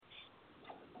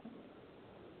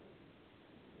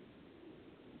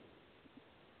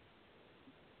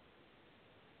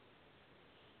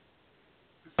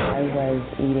I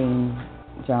was eating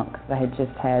junk. I had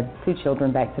just had 2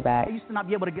 children back to back. I used to not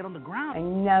be able to get on the ground. I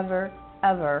never,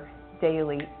 ever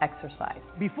daily exercise.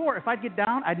 Before, if I'd get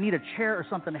down, I'd need a chair or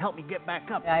something to help me get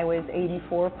back up. I was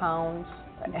 84 pounds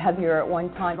heavier at one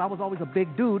time. I was always a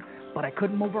big dude, but I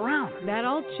couldn't move around. That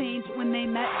all changed when they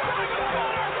met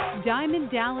Diamond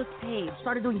Dallas Page.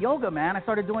 Started doing yoga, man. I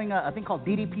started doing a thing called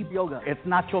DDP yoga. It's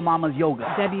not your mama's yoga.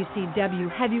 WCW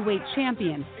heavyweight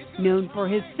champion, known for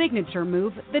his signature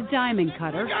move, the Diamond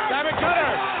Cutter. Diamond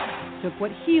Cutter! Took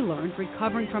what he learned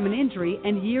recovering from an injury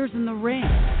and years in the ring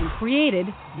and created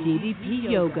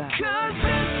DDP Yoga.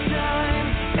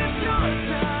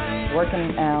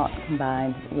 Working out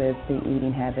combined with the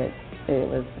eating habits, it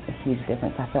was a huge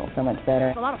difference. I felt so much better.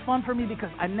 It's a lot of fun for me because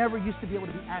I never used to be able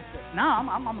to be active. Now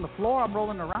I'm on the floor, I'm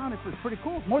rolling around. It's pretty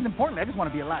cool. More importantly, I just want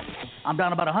to be alive. I'm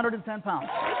down about 110 pounds.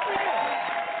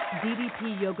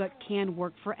 DDP Yoga can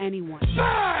work for anyone.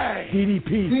 Hey!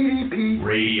 DDP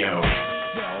Radio.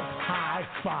 High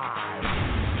five.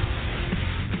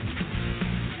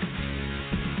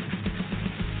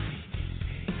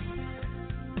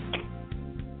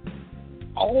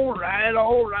 All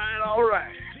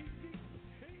right.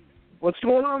 What's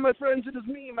going on, my friends? It is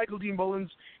me, Michael Dean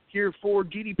Bullins, here for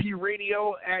DDP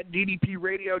Radio at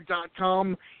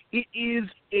ddpradio.com. It is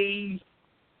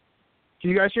Can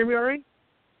you guys hear me all right?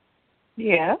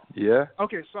 Yeah. Yeah.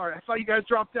 Okay, sorry. I thought you guys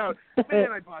dropped out.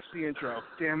 Man, I botched the intro.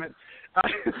 Damn it.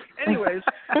 Anyways,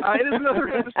 it is another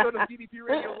episode of DDP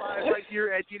Radio Live right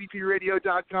here at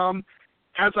ddpradio.com.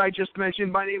 As I just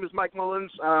mentioned, my name is Mike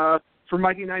Mullins from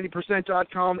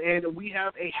Mikey90%.com, and we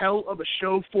have a hell of a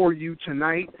show for you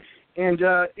tonight. And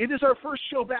it is our first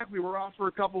show back. We were off for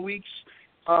a couple weeks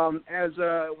as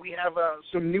we have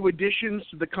some new additions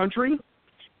to the country,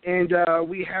 and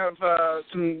we have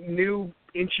some new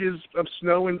inches of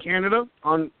snow in Canada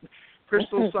on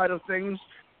Crystal's side of things.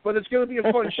 But it's going to be a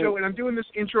fun show, and I'm doing this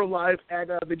intro live at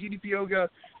the DDP Yoga,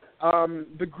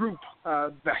 the group,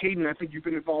 the Hayden. I think you've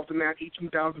been involved in that,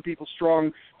 18,000 people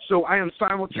strong. So I am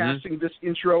simulcasting this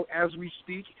intro as we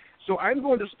speak. So I'm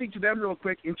going to speak to them real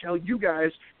quick and tell you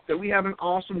guys that we have an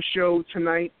awesome show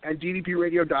tonight at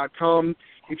ddpradio.com.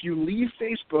 If you leave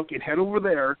Facebook and head over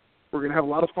there, we're going to have a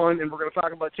lot of fun, and we're going to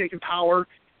talk about taking power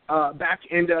back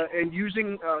and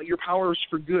using your powers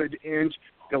for good. And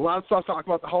a lot of stuff to talk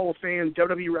about the Hall of Fame,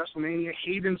 WWE WrestleMania,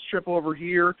 Hayden's trip over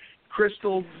here.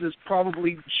 Crystal is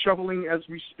probably shoveling as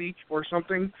we speak or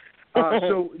something.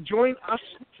 So join us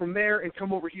from there and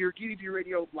come over here, DDP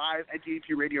Radio live at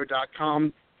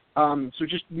ddpradio.com. So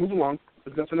just move along.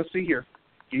 There's nothing to see here.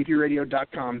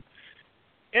 ddpradio.com.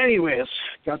 Anyways,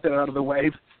 got that out of the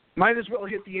way. Might as well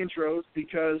hit the intros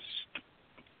because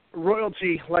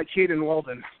royalty like Hayden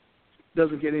Walden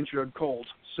doesn't get introed cold.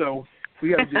 So we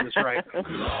got to do this right.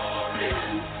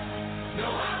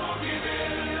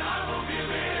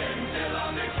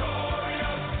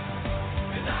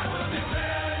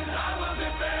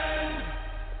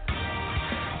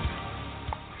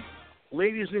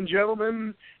 Ladies and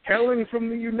gentlemen, hailing from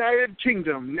the United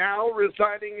Kingdom, now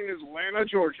residing in Atlanta,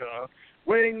 Georgia,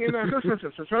 weighing in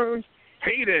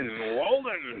Hayden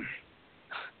Walden.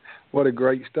 What a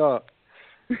great start.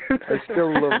 I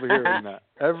still love hearing that.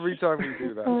 Every time we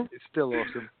do that, it's still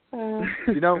awesome.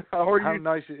 You know how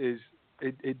nice it is?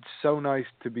 It's so nice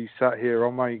to be sat here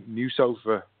on my new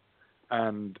sofa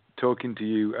and talking to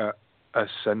you at a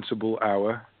sensible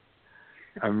hour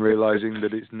and realizing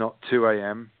that it's not 2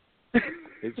 a.m.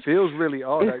 It feels really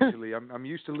odd, actually. I'm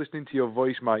used to listening to your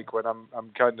voice, Mike, when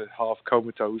I'm kind of half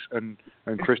comatose, and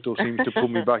Crystal seems to pull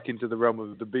me back into the realm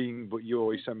of the being, but you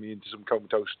always send me into some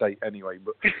comatose state anyway.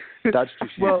 But that's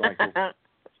just you, Michael.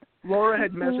 Laura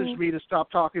had messaged me to stop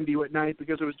talking to you at night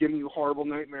because it was giving you horrible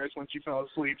nightmares when she fell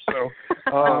asleep. So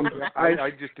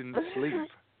I just didn't sleep.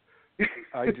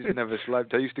 I just never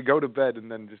slept. I used to go to bed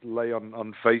and then just lay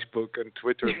on Facebook and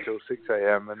Twitter until 6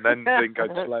 a.m. and then think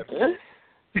I'd slept.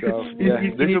 So, yeah,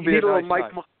 this will be a nice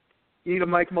night. You need a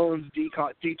Mike Mullins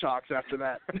detox after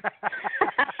that.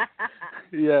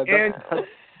 Yeah, that's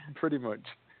pretty much.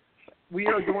 We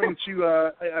are going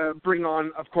to bring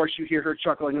on, of course, you hear her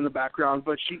chuckling in the background,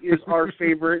 but she is our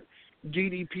favorite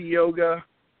DDP Yoga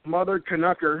Mother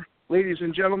Canucker. Ladies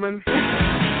and gentlemen.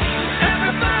 Everybody's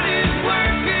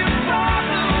working for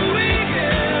the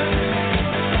weekend.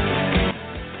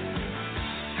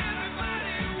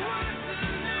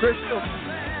 Crystal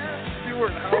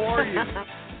Stewart, how are you?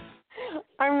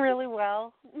 I'm really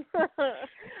well.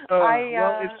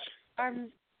 I'm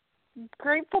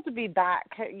grateful to be back.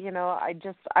 You know,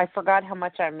 I forgot how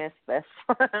much I missed this.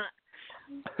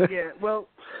 Yeah, well,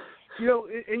 you know,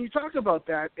 and you talked about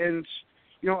that, and,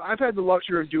 you know, I've had the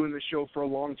luxury of doing this show for a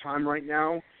long time right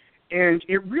now, And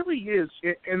it really is,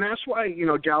 and that's why,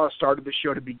 Dallas started the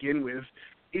show to begin with,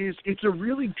 is it's a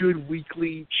really good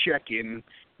weekly check-in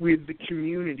with the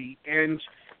community. And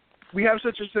we have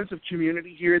such a sense of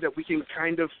community here that we can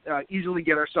kind of easily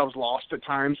get ourselves lost at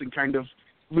times and kind of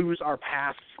lose our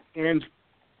path. And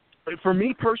for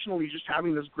me personally, just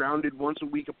having this grounded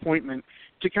once-a-week appointment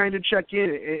to kind of check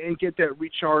in and get that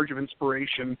recharge of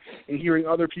inspiration and hearing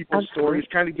other people's stories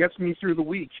kind of gets me through the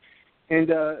week. And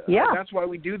that's why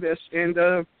we do this, and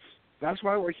that's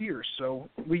why we're here. So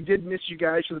we did miss you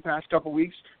guys for the past couple of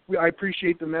weeks. I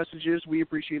appreciate the messages. We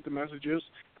appreciate the messages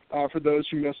for those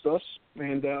who missed us.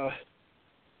 And,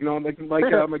 like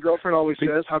my girlfriend always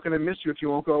says, how can I miss you if you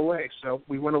won't go away? So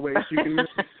we went away so you can miss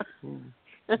me.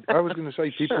 I was going to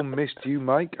say, people missed you,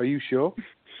 Mike. Are you sure?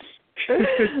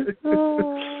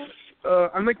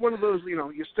 I'm like one of those,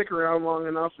 you stick around long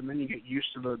enough and then you get used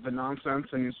to the nonsense,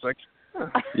 and it's like,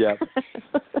 yeah,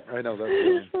 I know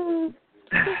that.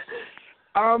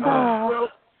 Well,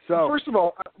 so first of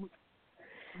all,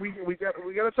 we got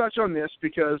to touch on this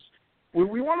because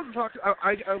we wanted to talk.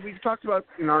 We talked about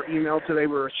in our email today.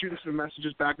 We were shooting some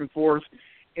messages back and forth,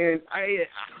 and I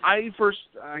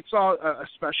saw a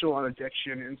special on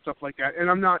addiction and stuff like that. And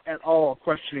I'm not at all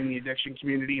questioning the addiction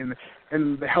community and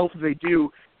the help they do.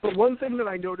 But one thing that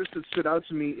I noticed that stood out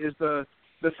to me is the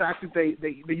fact that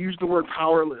they use the word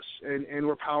powerless, and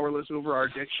we're powerless over our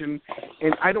addiction.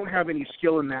 And I don't have any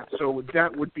skill in that, so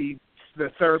that would be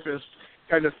the therapist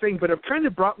kind of thing. But it kind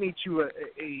of brought me to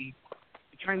a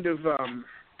kind of,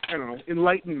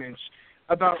 enlightenment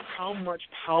about how much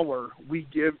power we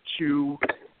give to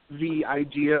the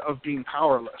idea of being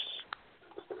powerless.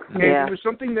 And it was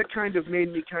something that kind of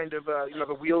made me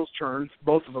the wheels turn,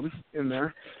 both of them in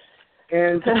there.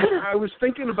 And I was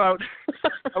thinking about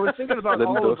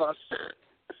all of us.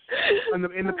 In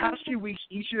the past few weeks,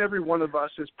 each and every one of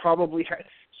us has probably had,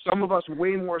 some of us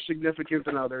way more significant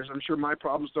than others. I'm sure my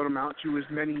problems don't amount to as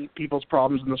many people's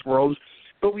problems in this world.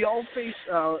 But we all face,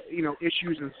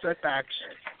 issues and setbacks.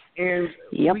 And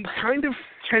we kind of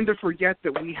tend to forget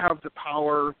that we have the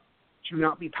power to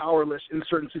not be powerless in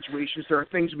certain situations. There are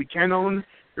things we can own.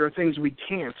 There are things we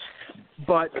can't.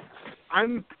 But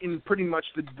I'm in pretty much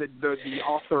the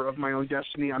author of my own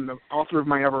destiny. I'm the author of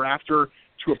my ever after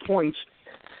to a point,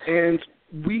 and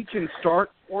we can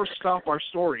start or stop our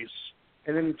stories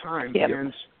at any time.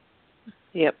 And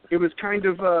it was kind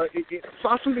of it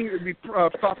saw something that would be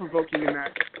thought-provoking in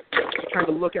that, to kind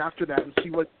of look after that and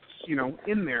see what's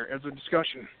in there as a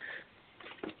discussion.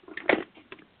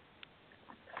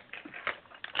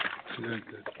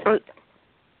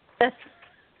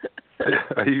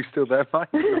 Are you still there, Mike?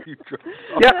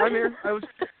 Yeah, I'm here. I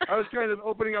was kind of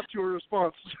opening up to a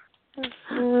response.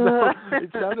 No, it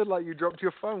sounded like you dropped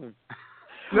your phone.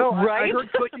 No, right? I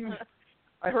heard clicking.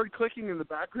 I heard clicking in the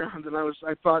background, and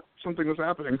I thought something was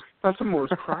happening. I thought someone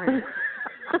was crying.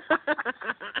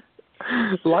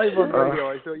 Live on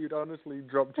radio, I thought you'd honestly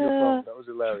dropped your phone. That was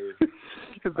hilarious.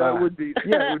 That would be,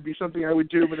 it would be something I would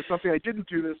do, but it's something I didn't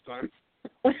do this time.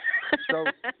 So,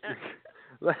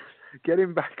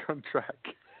 getting back on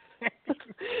track.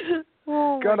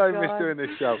 Oh God, I God. miss doing this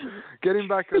show. Getting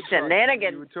back on track.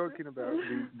 Shenanigans. We were talking about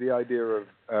the idea of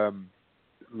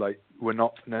we're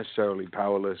not necessarily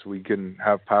powerless. We can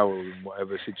have power in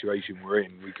whatever situation we're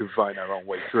in. We can find our own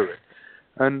way through it.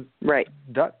 And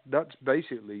that's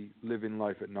basically living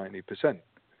life at 90%.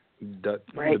 That's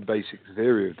the basic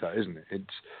theory of that, isn't it?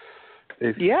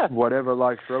 It's whatever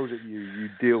life throws at you, you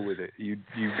deal with it. You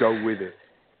go with it.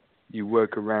 You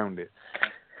work around it.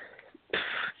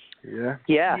 Yeah.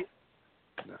 Yeah.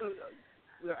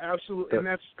 Absolutely, and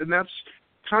that's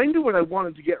kind of what I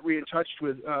wanted to get reintroduced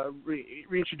with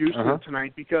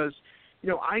tonight, because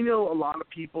I know a lot of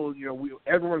people.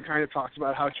 Everyone kind of talks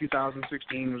about how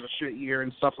 2016 was a shit year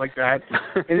and stuff like that,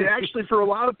 and it actually, for a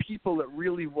lot of people, it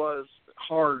really was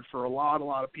hard for a lot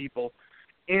of people,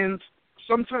 and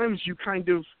sometimes you kind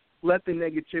of let the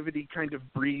negativity kind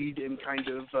of breed and kind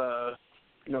of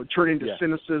turn into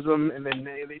cynicism, and then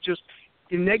they just.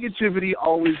 Negativity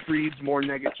always breeds more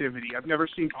negativity. I've never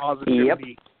seen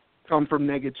positivity come from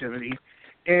negativity.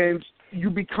 And you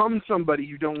become somebody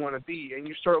you don't want to be, and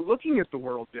you start looking at the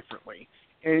world differently,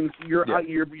 and your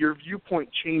viewpoint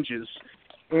changes.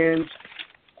 And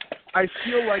I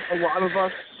feel like a lot of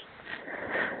us,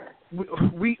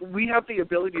 we have the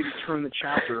ability to turn the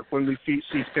chapter when we see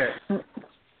fit.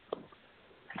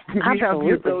 We have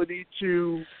the ability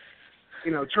to,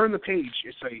 turn the page,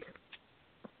 you say.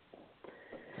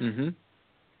 Mhm.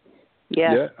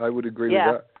 Yeah, I would agree with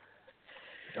that.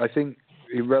 I think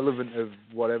irrelevant of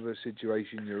whatever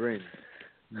situation you're in,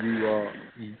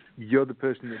 you're the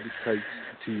person that dictates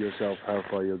to yourself how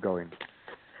far you're going.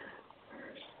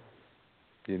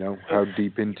 You know, how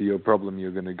deep into your problem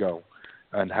you're going to go,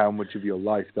 and how much of your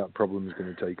life that problem is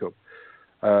going to take up.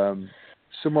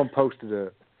 Someone posted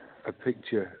a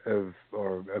picture of,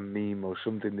 or a meme or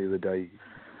something the other day.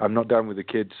 I'm not down with the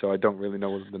kids, so I don't really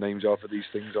know what the names are for these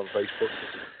things on Facebook.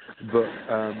 But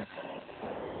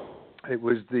it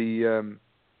was the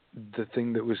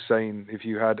thing that was saying, if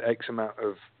you had X amount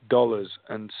of dollars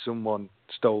and someone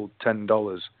stole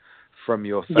 $10 from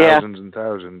your thousands and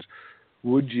thousands,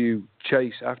 would you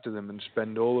chase after them and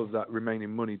spend all of that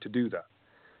remaining money to do that?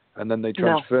 And then they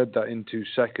transferred that into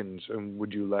seconds, and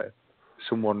would you let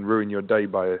someone ruin your day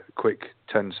by a quick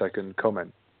 10-second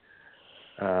comment?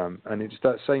 And it's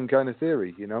that same kind of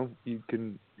theory, you know. You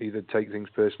can either take things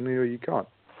personally or you can't.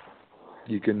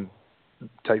 You can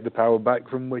take the power back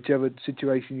from whichever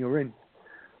situation you're in.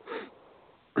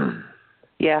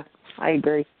 Yeah, I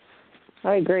agree.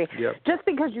 Yep. Just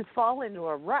because you fall into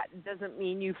a rut doesn't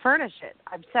mean you furnish it.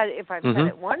 Said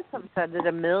it once, I've said it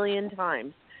a million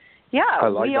times. Yeah,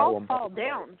 we all fall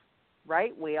down,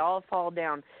 right? We all fall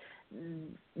down.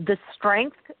 The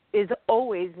strength is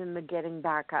always in the getting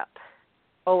back up.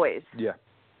 Always. Yeah.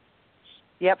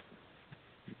 Yep.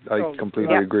 I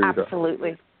completely agree with that.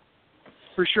 Absolutely.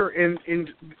 For sure, and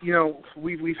you know,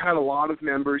 we've had a lot of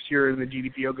members here in the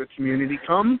DDP Yoga community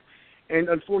come, and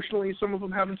unfortunately some of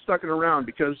them haven't stuck it around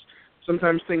because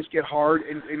sometimes things get hard,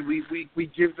 and we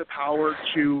give the power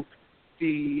to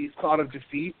the thought of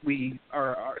defeat.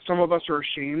 Some of us are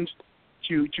ashamed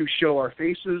to show our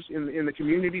faces in the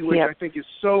community, which I think is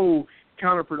so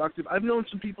counterproductive. I've known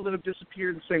some people that have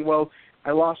disappeared and saying, well,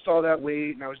 I lost all that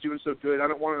weight and I was doing so good, I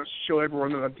don't want to show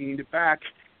everyone that I've gained it back.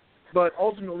 But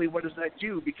ultimately, what does that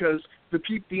do? Because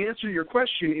the answer to your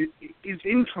question is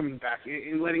in coming back,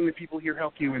 in letting the people here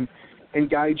help you and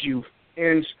guide you.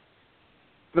 And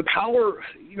the power,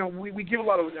 you know, we give a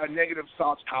lot of negative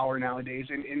thoughts power nowadays,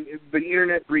 and the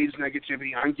internet breeds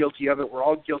negativity. I'm guilty of it. We're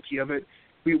all guilty of it.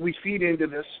 We feed into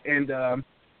this, and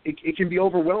it can be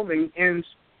overwhelming. And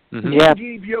in the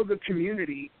DDP Yoga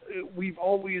community, we've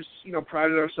always, you know,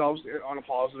 prided ourselves on a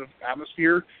positive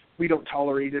atmosphere. We don't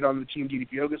tolerate it on the Team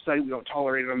DDP Yoga site. We don't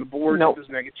tolerate it on the board. Nope. If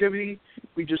there's negativity,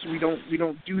 we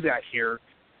don't do that here.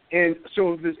 And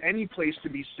so if there's any place to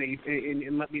be safe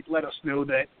and let us know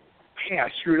that, hey, I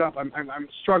screwed up. I'm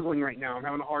struggling right now. I'm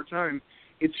having a hard time.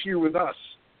 It's here with us.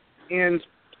 And,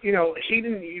 you know,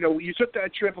 Hayden, you know, you took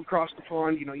that trip across the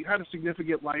pond. You know, you had a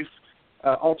significant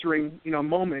life-altering, you know,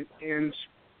 moment. And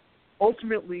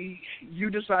ultimately,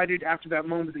 you decided after that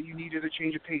moment that you needed a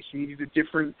change of pace. You needed a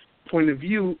different point of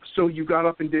view. So you got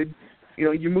up and did, you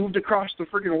know, you moved across the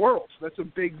freaking world. That's a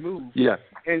big move. Yeah.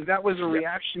 And that was a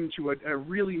reaction to a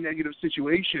really negative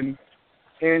situation.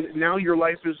 And now your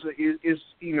life is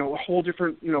you know, a whole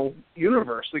different, you know,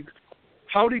 universe. Like,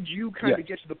 how did you kind of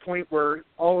get to the point where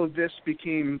all of this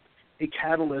became a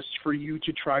catalyst for you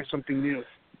to try something new?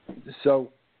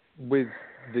 So, with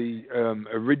the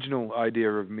original idea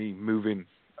of me moving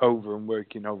over and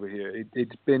working over here,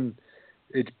 it's been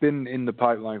in the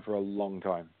pipeline for a long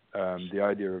time. The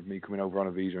idea of me coming over on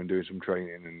a visa and doing some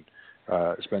training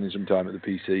and spending some time at the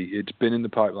PC, it's been in the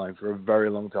pipeline for a very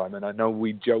long time. And I know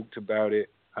we joked about it,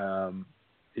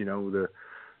 you know, the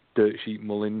Dirt Sheet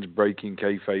Mullins breaking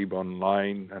kayfabe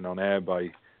online and on air by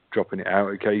dropping it out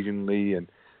occasionally and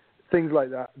things like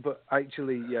that. But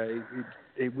actually,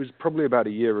 it was probably about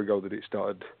a year ago that it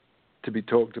started to be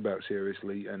talked about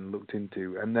seriously and looked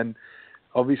into. And then,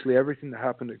 obviously, everything that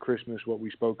happened at Christmas, what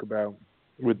we spoke about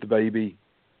with the baby,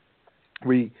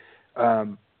 we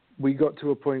got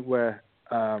to a point where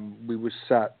we were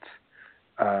sat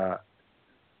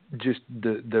just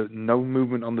the no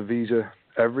movement on the visa.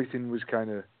 Everything was kind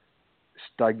of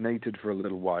stagnated for a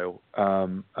little while,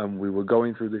 and we were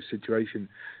going through this situation.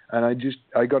 And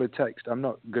I got a text. I'm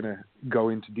not going to go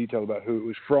into detail about who it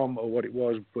was from or what it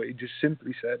was, but it just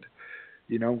simply said,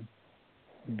 you know,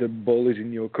 the ball is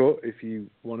in your court if you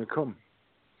want to come,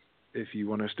 if you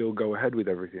want to still go ahead with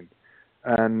everything.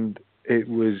 And it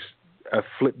was a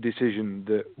flip decision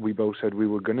that we both said we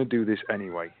were going to do this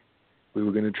anyway. We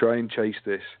were going to try and chase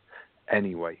this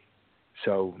anyway.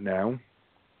 So now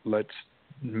let's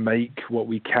make what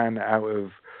we can out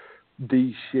of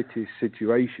the shittest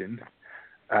situation,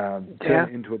 turn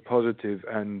it into a positive,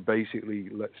 and basically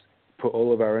let's put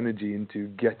all of our energy into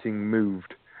getting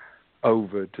moved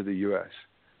over to the US.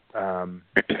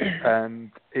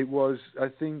 And it was, I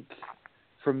think,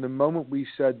 from the moment we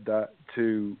said that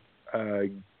to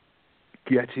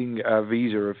getting our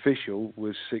visa official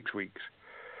was 6 weeks.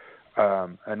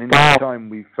 And in that time,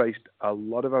 we faced a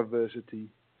lot of adversity,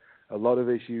 a lot of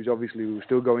issues. Obviously, we were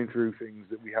still going through things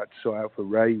that we had to sort out for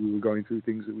Ray. We were going through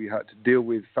things that we had to deal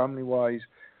with family-wise.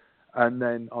 And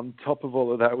then on top of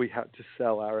all of that, we had to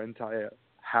sell our entire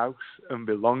house and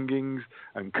belongings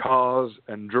and cars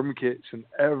and drum kits and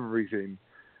everything.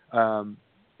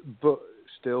 But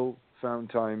still found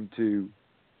time to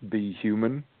be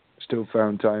human, still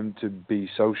found time to be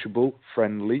sociable,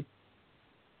 friendly.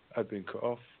 I've been cut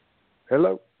off.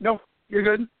 Hello? No, you're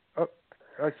good. Oh,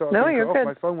 I thought no, I'd been you're cut good.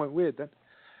 off. My phone went weird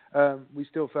then. We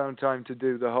still found time to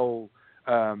do the whole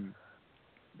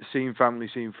seeing family,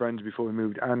 seeing friends before we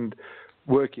moved, and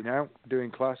working out, doing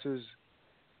classes,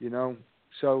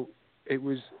 So it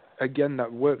was, again,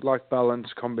 that work-life balance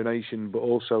combination, but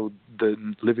also the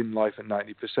living life at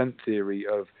 90% theory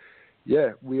of,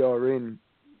 we are in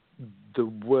the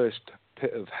worst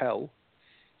pit of hell,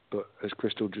 but as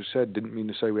Crystal just said, didn't mean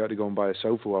to say we had to go and buy a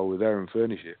sofa while we're there and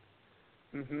furnish it.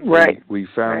 Mm-hmm. Right. We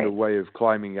found a way of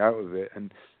climbing out of it,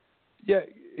 and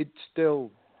it's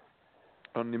still,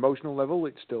 on an emotional level,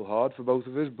 it's still hard for both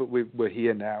of us, but we're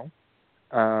here now,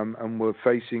 and we're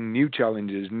facing new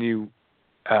challenges, new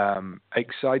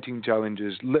exciting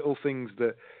challenges, little things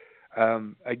that,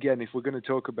 again, if we're going to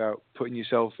talk about putting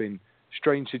yourself in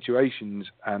strange situations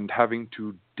and having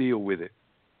to deal with it,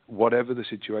 whatever the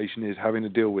situation is, having to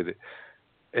deal with it.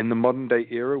 In the modern day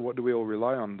era, what do we all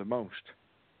rely on the most?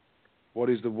 What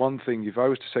is the one thing, if I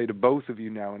was to say to both of you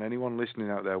now and anyone listening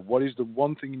out there, what is the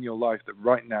one thing in your life that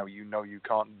right now you know you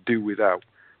can't do without?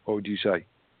 What would you say?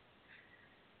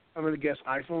 I'm going to guess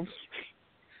iPhones.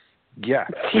 Yeah,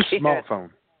 smartphone.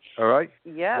 All right?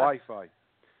 Yeah. Wi-Fi.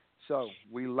 So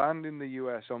we land in the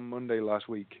US on Monday last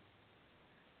week.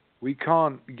 We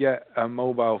can't get a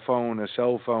mobile phone, a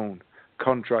cell phone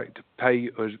contract to pay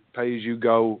as you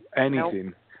go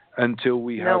anything until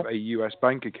we have a US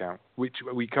bank account, which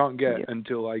we can't get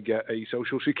until I get a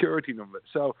social security number.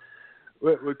 So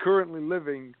we're currently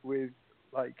living with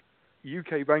like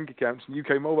UK bank accounts and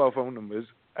UK mobile phone numbers,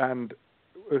 and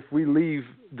if we leave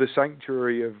the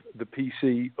sanctuary of the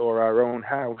PC or our own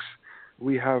house,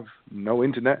 we have no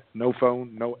internet, no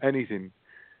phone, no anything.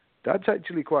 That's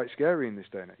actually quite scary in this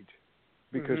day and age,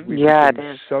 because we've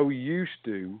been so used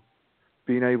to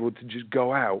being able to just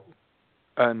go out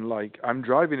and, like, I'm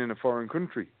driving in a foreign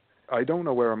country. I don't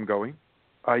know where I'm going.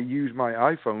 I use my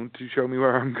iPhone to show me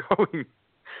where I'm going.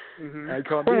 Mm-hmm. I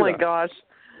can't do that. Oh my gosh.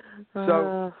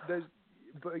 So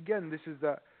but again, this is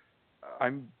that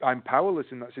I'm powerless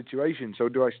in that situation. So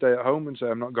do I stay at home and say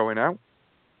I'm not going out?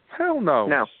 Hell no.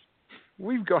 No.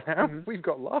 We've gone out. Mm-hmm. We've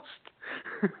got lost.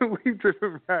 We've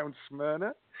driven around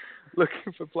Smyrna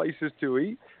looking for places to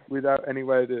eat without any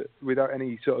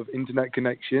sort of internet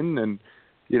connection, and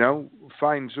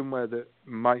find somewhere that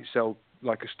might sell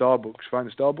like a Starbucks. Find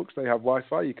a Starbucks. They have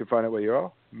Wi-Fi. You can find out where you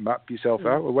are. Map yourself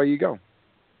out, away you go.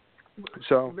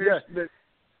 So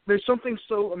there's something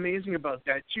so amazing about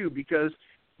that too, because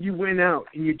you went out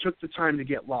and you took the time to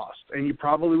get lost, and you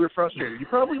probably were frustrated. You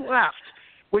probably laughed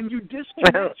when you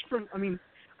disconnect from. I mean,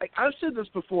 I've said this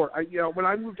before. When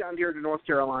I moved down here to North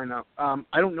Carolina,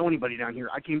 I don't know anybody down here.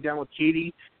 I came down with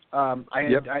Katie. I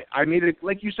made it,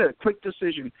 like you said, a quick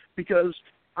decision, because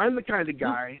I'm the kind of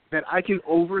guy that I can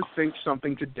overthink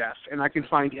something to death, and I can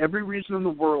find every reason in the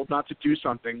world not to do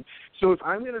something. So if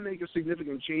I'm going to make a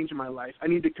significant change in my life, I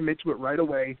need to commit to it right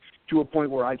away to a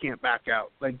point where I can't back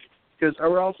out.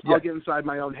 Or else I'll get inside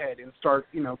my own head and start,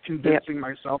 convincing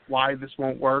myself why this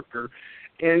won't work.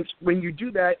 And when you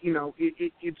do that,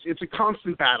 it's a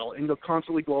constant battle, and you'll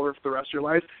constantly go over it for the rest of your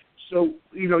life. So,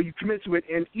 you commit to it.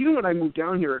 And even when I moved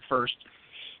down here at first,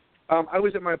 I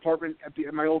was at my apartment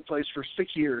at my old place for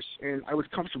 6 years, and I was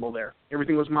comfortable there.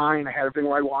 Everything was mine. I had everything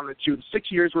where I wanted to.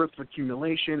 6 years worth of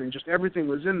accumulation, and just everything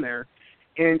was in there.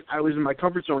 And I was in my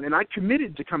comfort zone. And I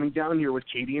committed to coming down here with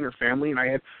Katie and her family, and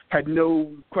I had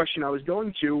no question I was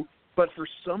going to. But for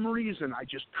some reason, I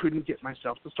just couldn't get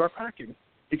myself to start packing,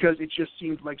 because it just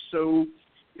seemed like so.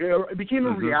 It became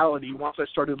a reality once I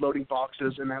started loading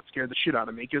boxes, and that scared the shit out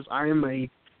of me, because I am a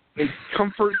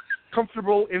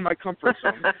comfortable in my comfort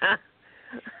zone.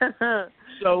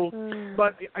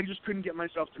 But I just couldn't get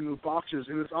myself to move boxes,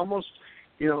 and it's almost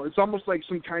like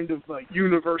some kind of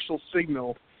universal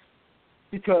signal,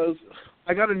 because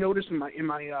I got a notice in my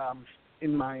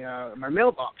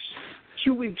mailbox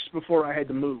 2 weeks before I had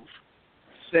to move,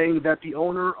 saying that the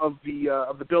owner of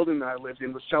the building that I lived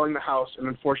in was selling the house, and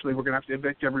unfortunately we're going to have to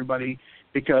evict everybody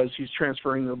because he's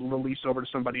transferring the lease over to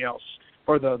somebody else,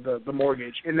 or the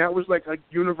mortgage. And that was like a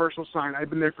universal sign. I've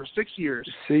been there for 6 years.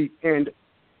 See, and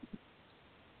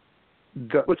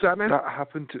what's that, man? That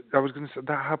happened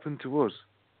to us.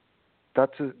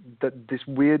 This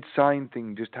weird sign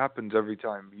thing just happens every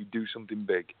time you do something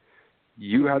big.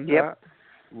 You had that.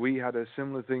 We had a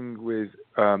similar thing with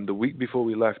the week before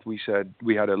we left. We said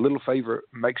we had a little favorite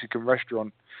Mexican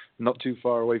restaurant not too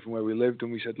far away from where we lived,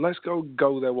 and we said, let's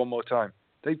go there one more time.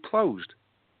 They closed.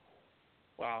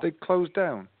 Wow. They closed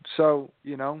down. So,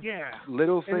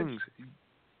 little things.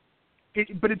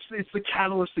 But it's the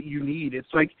catalyst that you need. It's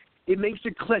like, it makes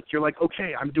it click. You're like,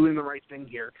 okay, I'm doing the right thing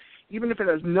here. Even if it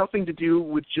has nothing to do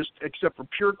with except for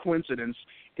pure coincidence,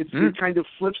 it kind of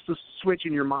flips the switch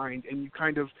in your mind, and you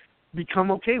kind of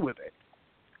become okay with it.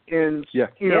 And,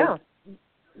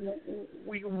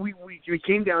 we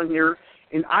came down here,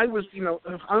 and I was,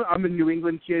 I'm a New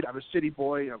England kid. I'm a city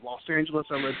boy. Los Angeles,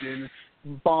 I lived in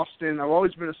Boston. I've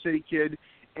always been a city kid.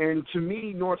 And to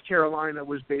me, North Carolina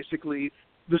was basically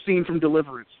the scene from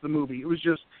Deliverance, the movie. It was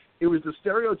the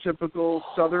stereotypical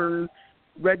Southern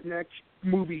redneck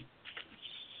movie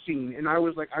scene. And I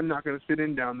was like, I'm not going to fit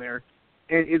in down there.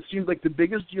 And it seemed like the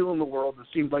biggest deal in the world. It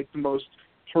seemed like the most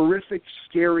horrific,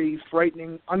 scary,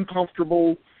 frightening,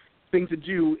 uncomfortable thing to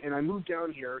do. And I moved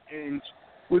down here, and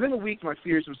within a week, my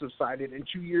fears have subsided. And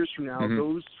 2 years from now,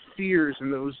 those fears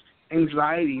and those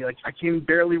anxiety, like, I can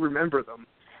barely remember them.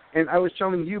 And I was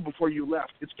telling you before you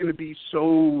left, it's going to be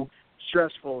so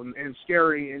stressful and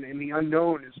scary, and the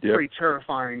unknown is very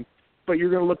terrifying. But you're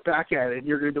going to look back at it, and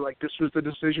you're going to be like, this was the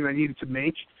decision I needed to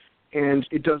make. And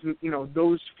it doesn't,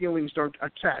 those feelings aren't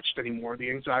attached anymore. The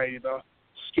anxiety, the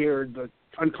scared, the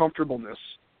uncomfortableness.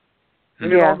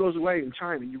 And it all goes away in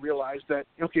time, and you realize that,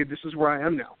 okay, this is where I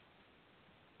am now.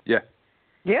 Yeah.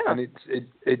 Yeah. And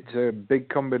it's a big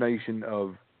combination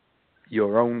of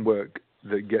your own work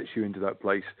that gets you into that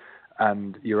place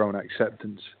and your own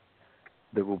acceptance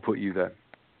that will put you there.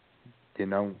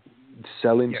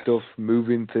 Selling stuff,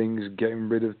 moving things, getting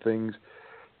rid of things.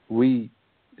 We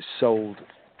sold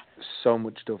so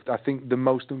much stuff. I think the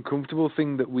most uncomfortable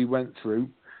thing that we went through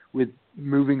with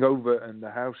moving over and the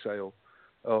house sale,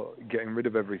 getting rid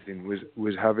of everything,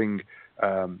 was having,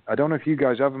 I don't know if you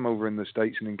guys have them over in the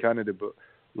States and in Canada, but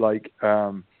like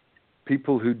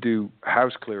people who do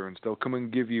house clearance, they'll come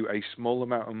and give you a small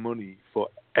amount of money for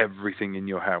everything in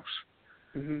your house.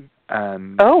 Mm-hmm.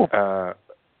 And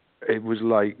it was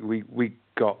like we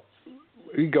got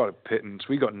a pittance.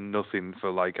 We got nothing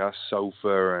for like our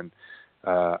sofa and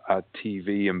our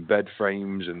TV and bed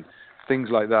frames and things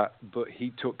like that. But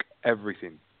he took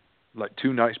everything. Like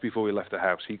 2 nights before we left the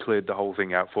house, he cleared the whole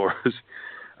thing out for us.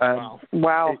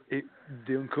 Wow.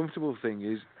 The uncomfortable thing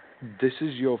is, this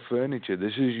is your furniture.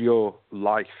 This is your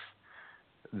life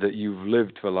that you've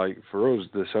lived for. Like, for us,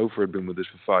 the sofa had been with us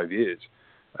for 5 years.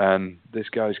 And this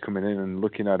guy's coming in and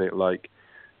looking at it like,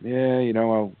 yeah,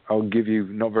 I'll give you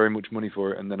not very much money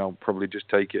for it, and then I'll probably just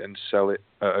take it and sell it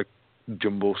at a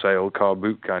jumble sale, car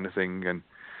boot kind of thing. And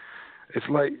it's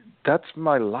like, that's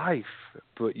my life.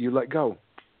 But you let go.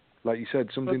 Like you said,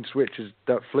 something switches,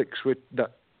 that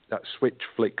switch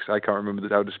flicks. I can't remember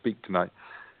how to speak tonight.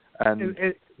 And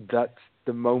that's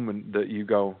the moment that you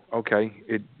go, okay,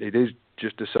 it is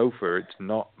just a sofa. It's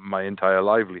not my entire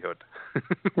livelihood.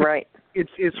 Right.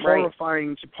 It's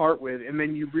horrifying to part with, and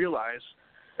then you realize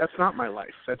that's not my life.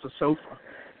 That's a sofa.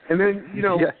 And then,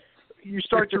 you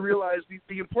start to realize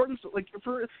the importance.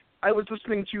 I was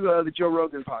listening to the Joe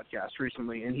Rogan podcast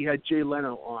recently, and he had Jay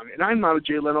Leno on. And I'm not a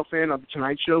Jay Leno fan of The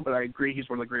Tonight Show, but I agree he's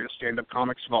one of the greatest stand-up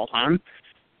comics of all time.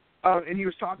 And he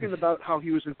was talking about how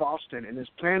he was in Boston, and his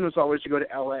plan was always to go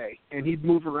to L.A., and he'd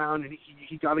move around, and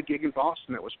he got a gig in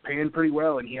Boston that was paying pretty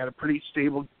well, and he had a pretty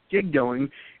stable gig going,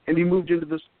 and he moved into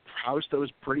this house that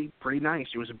was pretty nice.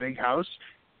 It was a big house,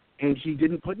 and he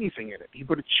didn't put anything in it. He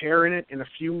put a chair in it and a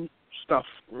few stuff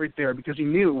right there, because he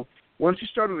knew once he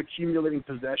started accumulating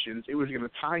possessions, it was going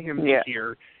to tie him to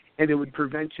here, and it would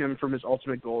prevent him from his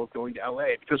ultimate goal of going to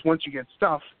L.A., because once you get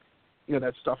stuff,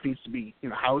 that stuff needs to be,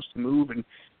 housed, moved, and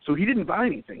so he didn't buy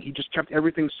anything. He just kept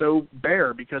everything so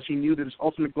bare because he knew that his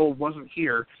ultimate goal wasn't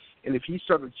here. And if he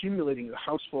started accumulating a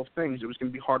house full of things, it was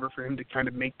going to be harder for him to kind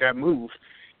of make that move.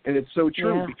 And it's so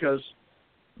true because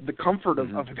the comfort of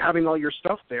having all your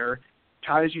stuff there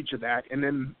ties you to that. And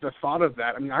then the thought of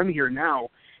that, I'm here now,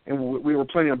 and we were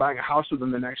planning on buying a house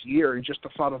within the next year, and just the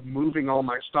thought of moving all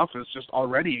my stuff is just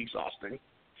already exhausting.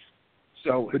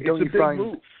 So it's a big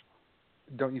move.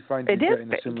 Don't you find you get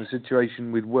in a similar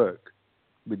situation with work?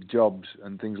 With jobs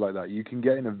and things like that, you can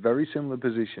get in a very similar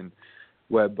position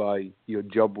whereby your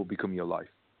job will become your life.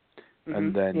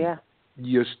 And then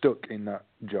you're stuck in that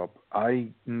job. I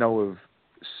know of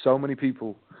so many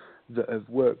people that have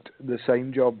worked the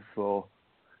same job for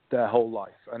their whole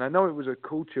life. And I know it was a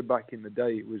culture back in the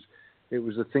day. It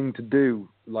was a thing to do.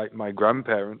 Like my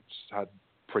grandparents had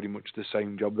pretty much the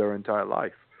same job their entire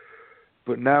life.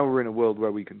 But now we're in a world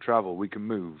where we can travel, we can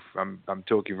move. I'm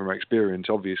talking from experience,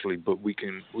 obviously, but we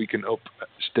can up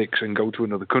sticks and go to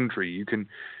another country. You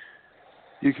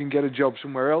can get a job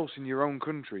somewhere else in your own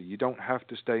country. You don't have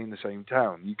to stay in the same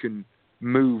town. You can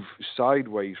move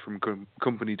sideways from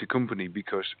company to company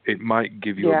because it might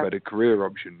give you a better career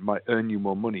option, might earn you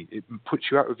more money. It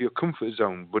puts you out of your comfort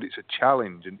zone, but it's a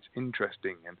challenge and it's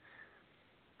interesting.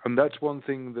 And that's one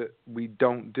thing that we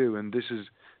don't do, and this is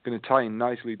going to tie in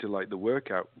nicely to like the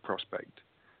workout prospect.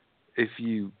 If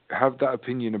you have that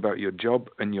opinion about your job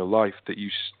and your life that you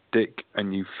stick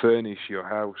and you furnish your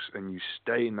house and you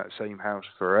stay in that same house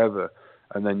forever,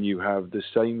 and then you have the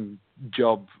same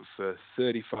job for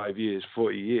 35 years,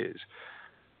 40 years,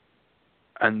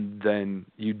 and then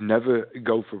you never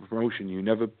go for promotion, you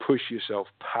never push yourself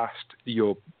past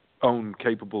your own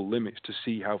capable limits to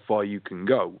see how far you can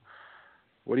go,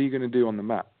 what are you going to do on the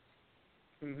mat?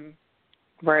 Mm-hmm.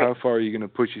 Right. How far are you going to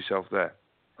push yourself there?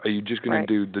 Are you just going to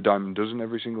do the Diamond Dozen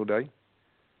every single day?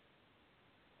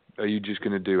 Are you just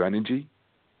going to do energy?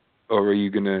 Or are you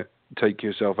going to take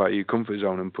yourself out of your comfort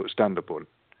zone and put stand-up on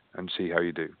and see how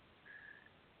you do?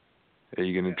 Are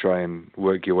you going to try and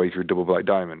work your way through Double Black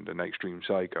Diamond and Extreme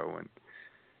Psycho? And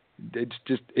it's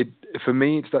just, for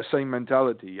me, it's that same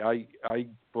mentality. I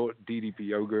bought DDP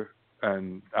Yoga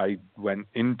and I went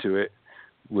into it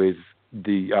with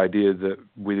the idea that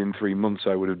within 3 months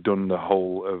I would have done the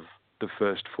whole of the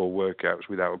first 4 workouts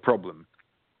without a problem.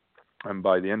 And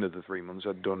by the end of the 3 months,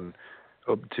 I'd done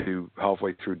up to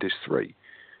halfway through disc 3.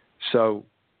 So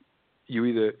you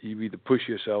either push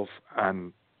yourself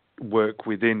and work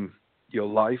within your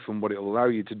life and what it will allow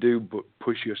you to do, but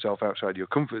push yourself outside your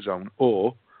comfort zone,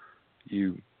 or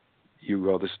you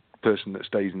are this person that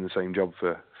stays in the same job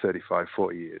for 35,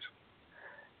 40 years.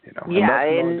 You know, and that's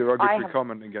not a derogatory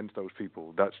comment against those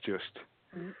people. That's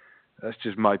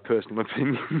just my personal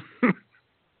opinion.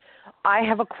 I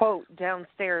have a quote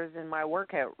downstairs in my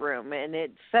workout room, and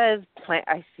it says,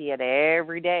 I see it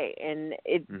every day, and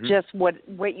it just, what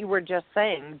you were just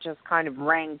saying just kind of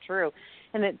rang true.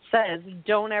 And it says,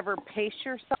 don't ever pace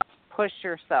yourself, push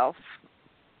yourself.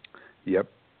 Yep.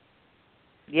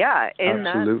 Yeah. And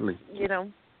absolutely.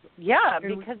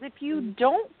 Because if you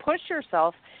don't push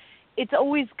yourself, it's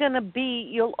always going to be,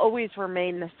 you'll always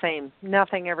remain the same.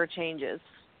 Nothing ever changes.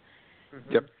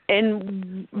 Yep.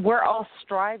 And we're all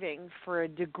striving for a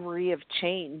degree of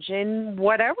change in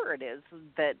whatever it is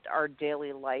that our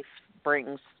daily life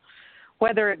brings,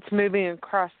 whether it's moving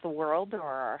across the world or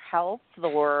our health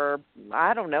or,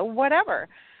 I don't know, whatever.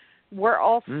 We're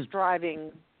all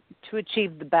striving to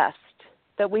achieve the best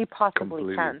that we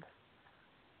possibly can.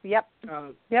 Yep.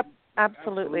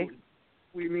 Absolutely.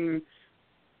 We mean,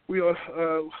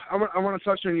 I want to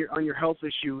touch on your health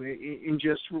issue in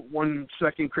just 1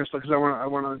 second, Crystal, because I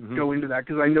want to go into that,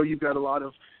 because I know you've got a lot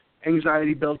of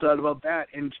anxiety built out about that,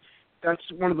 and that's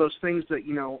one of those things that,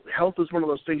 health is one of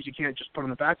those things you can't just put on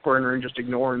the back burner and just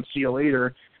ignore and see you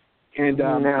later. And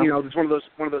it's one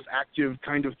of those active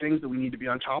kind of things that we need to be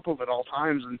on top of at all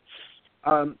times. And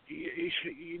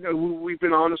we've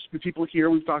been honest with people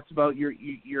here. We've talked about your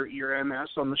MS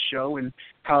on the show and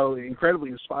how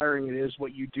incredibly inspiring it is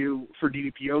what you do for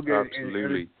DDP Yoga.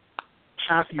 Absolutely. And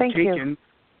path you've taken.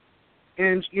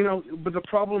 And but the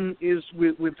problem is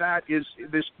with that is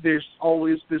there's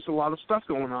a lot of stuff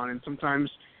going on, and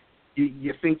sometimes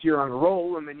you think you're on a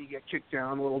roll and then you get kicked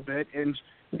down a little bit. And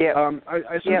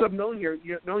since I've known you,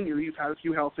 you've had a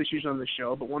few health issues on the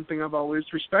show, but one thing I've always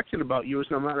respected about you is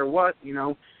no matter what,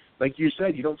 like you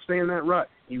said, you don't stay in that rut.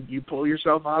 You pull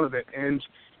yourself out of it. And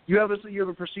you have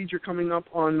a procedure coming up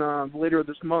on later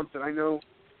this month that I know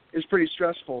is pretty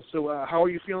stressful. So how are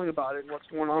you feeling about it? What's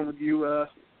going on with you,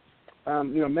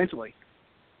 mentally?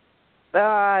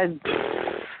 I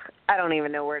don't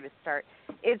even know where to start.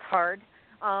 It's hard.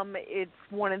 It's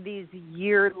one of these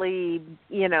yearly,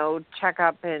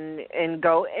 checkup and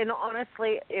go. And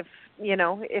honestly,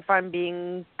 if I'm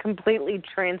being completely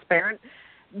transparent,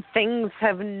 things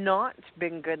have not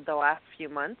been good the last few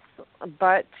months.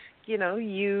 But,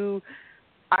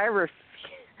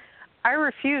 I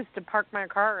refuse to park my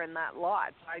car in that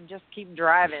lot. I just keep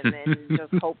driving and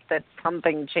just hope that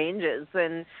something changes.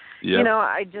 And,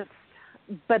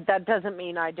 but that doesn't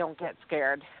mean I don't get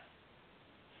scared.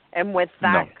 And with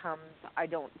that comes, I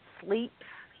don't sleep.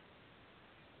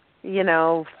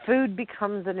 Food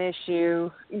becomes an issue.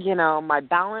 My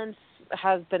balance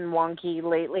has been wonky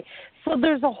lately. So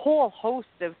there's a whole host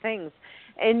of things.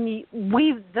 And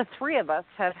the three of us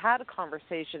have had a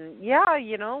conversation. Yeah,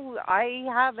 I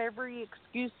have every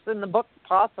excuse in the book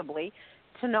possibly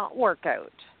to not work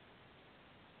out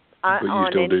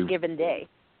on any given day.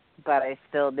 But I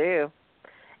still do.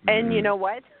 And you know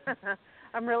what?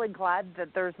 I'm really glad that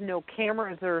there's no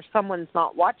cameras or someone's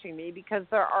not watching me, because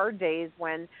there are days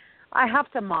when I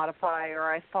have to modify or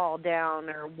I fall down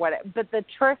or what. But the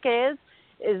trick is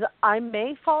I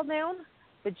may fall down,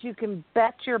 but you can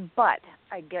bet your butt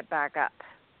I get back up.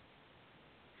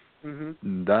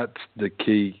 Mm-hmm. That's the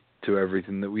key to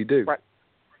everything that we do.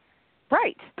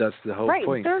 Right. That's the whole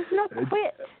point. There's no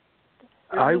quit.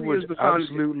 I would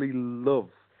absolutely love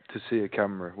to see a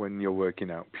camera when you're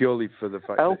working out, purely for the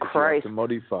fact that if you have to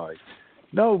modify.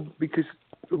 No, because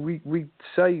we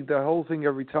say the whole thing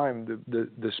every time.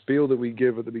 The spiel that we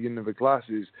give at the beginning of a class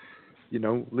is,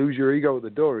 lose your ego at the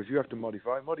door. If you have to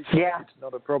modify. Yeah. It's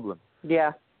not a problem.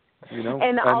 Yeah.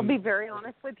 And I'll be very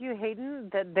honest with you, Hayden,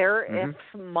 that if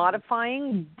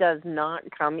modifying does not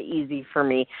come easy for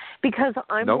me, because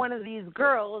I'm one of these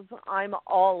girls. I'm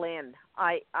all in.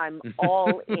 I'm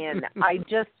all in.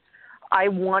 I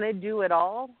want to do it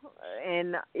all,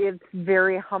 and it's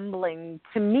very humbling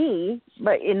to me,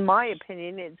 but in my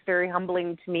opinion, it's very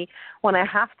humbling to me when I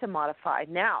have to modify.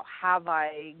 Now, have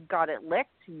I got it licked?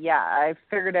 Yeah, I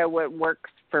figured out what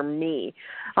works for me.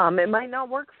 It might not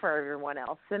work for everyone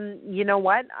else, and you know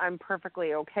what? I'm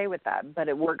perfectly okay with that, but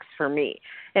it works for me,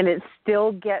 and it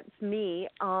still gets me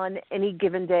on any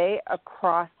given day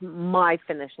across my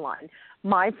finish line.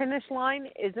 My finish line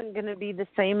isn't going to be the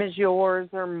same as yours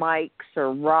or Mike's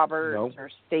or Robert's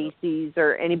or Stacy's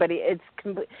or anybody.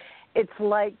 It's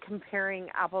like comparing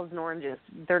apples and oranges.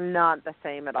 They're not the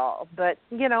same at all. But,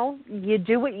 you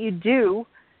do what you do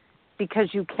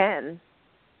because you can.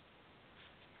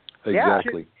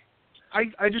 Exactly. Yeah.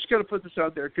 I just got to put this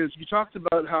out there, because you talked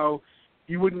about how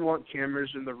you wouldn't want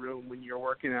cameras in the room when you're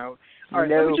working out. All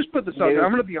right, let me just put this out there.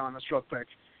 I'm going to be honest real quick.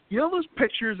 You know those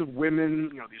pictures of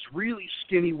women, these really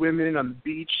skinny women on the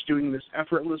beach doing this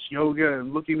effortless yoga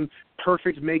and looking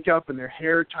perfect makeup and their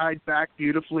hair tied back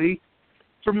beautifully?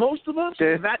 For most of us,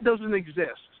 that doesn't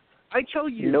exist. I tell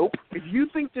you, if you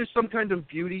think there's some kind of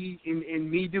beauty in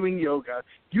me doing yoga,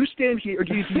 you stand here, or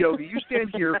DDP yoga, you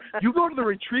stand here, you go to the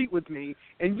retreat with me,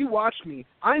 and you watch me.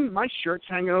 My shirt's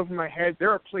hanging over my head. There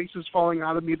are places falling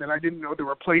out of me that I didn't know there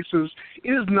were places.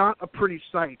 It is not a pretty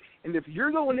sight. And if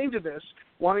you're going into this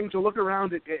wanting to look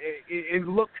around and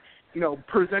look,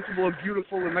 presentable and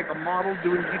beautiful and like a model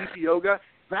doing DDP yoga,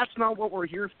 that's not what we're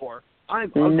here for.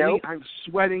 I'm ugly. I'm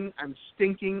sweating. I'm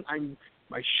stinking.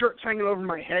 My shirt's hanging over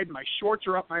my head. My shorts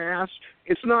are up my ass.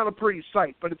 It's not a pretty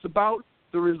sight, but it's about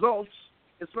the results.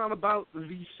 It's not about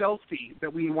the selfie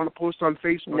that we want to post on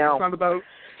Facebook. No. It's not about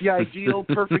the ideal,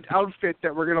 perfect outfit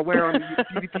that we're going to wear on the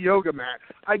DDP yoga mat.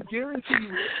 I guarantee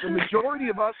you the majority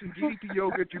of us in DDP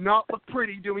yoga do not look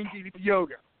pretty doing DDP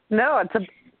yoga. No,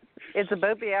 it's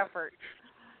about the effort.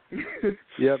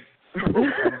 Yep.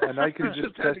 And I can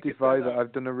just testify that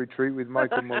I've done a retreat with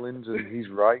Michael Mullins, and he's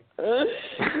right. Oh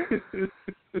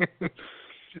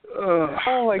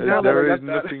my God! There is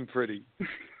nothing pretty.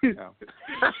 No,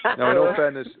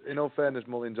 in all fairness,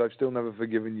 Mullins, I've still never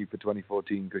forgiven you for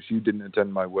 2014 because you didn't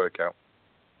attend my workout.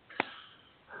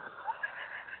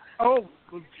 Oh,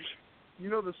 you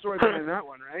know the story behind that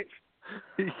one, right?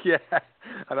 Yeah,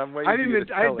 and I'm waiting for you to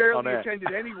tell I barely it on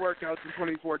attended any workouts in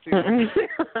 2014.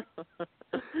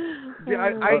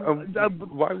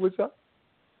 Why was that?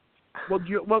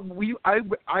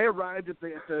 I arrived at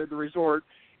the resort,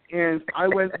 and I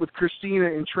went with Christina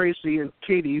and Tracy and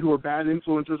Katie, who are bad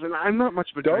influences, and I'm not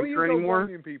much of a drinker anymore.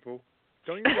 I'm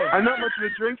not much of a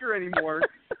drinker anymore,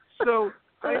 so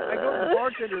I go to the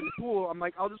bartender at the pool. I'm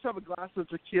like, I'll just have a glass of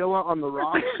tequila on the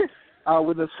rocks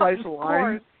with a slice of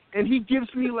lime. And he gives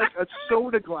me like a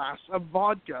soda glass of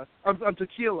vodka, of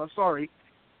tequila, sorry.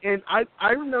 And I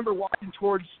remember walking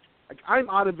towards, I'm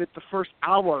out of it the first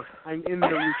hour I'm in the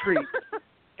retreat.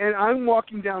 And I'm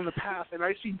walking down the path, and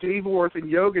I see Dave Worth and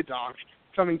Yoga Doc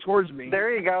coming towards me.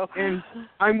 There you go. And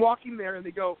I'm walking there, and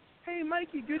they go, "Hey,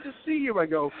 Mikey, good to see you." I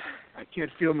go, "I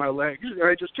can't feel my legs." And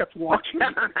I just kept walking.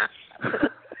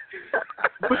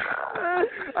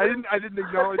 I didn't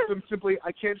acknowledge them. Simply,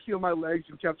 I can't feel my legs,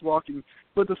 and kept walking.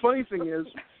 But the funny thing is,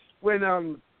 when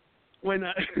I went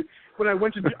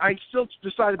to, I still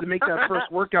decided to make that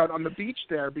first workout on the beach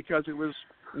there because it was,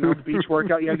 the beach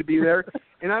workout. You had to be there,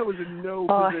 and I was in no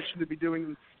position to be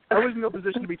doing. I was in no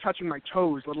position to be touching my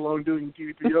toes, let alone doing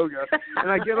DDP yoga.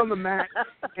 And I get on the mat,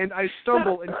 and I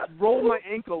stumble and roll my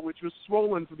ankle, which was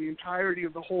swollen for the entirety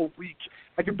of the whole week.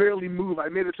 I could barely move. I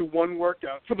made it to one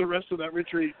workout for the rest of that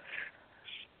retreat.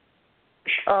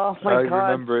 Oh, my God. I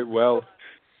remember it well.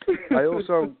 I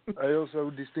also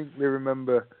distinctly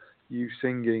remember you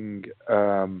singing,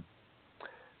 I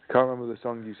can't remember the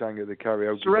song you sang at the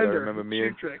karaoke. Surrender. I remember me.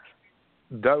 Trick.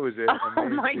 That was it.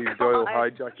 And me and Steve Doyle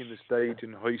hijacking the stage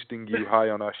and hoisting you high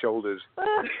on our shoulders.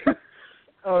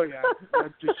 Oh, yeah.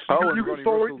 And Ronnie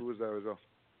Russell was there as well.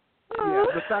 Yeah,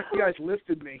 the fact you guys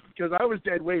lifted me, because I was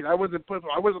dead weight. I wasn't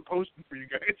posting for you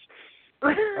guys.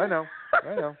 I know.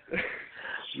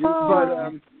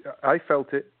 But I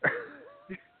felt it.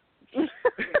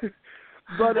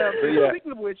 But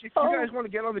speaking of which, if you guys want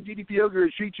to get on the DDP Yoga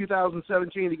Retreat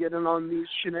 2017 to get in on these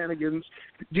shenanigans,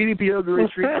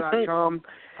 DDPYogaRetreat.com.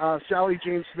 Sally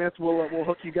Jane Smith will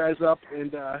hook you guys up,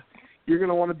 and you're going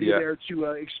to want to be there to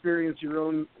experience your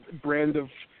own brand of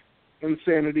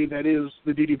insanity that is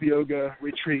the DDP Yoga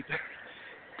Retreat.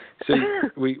 See,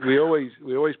 we always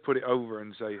put it over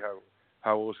and say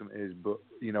how awesome it is, but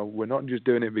we're not just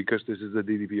doing it because this is the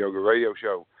DDP Yoga radio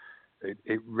show.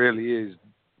 It really is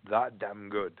that damn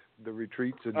good. The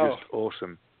retreats are just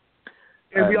awesome.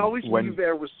 And we always leave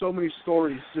there with so many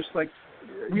stories, just like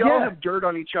we all have dirt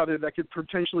on each other that could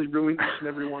potentially ruin each and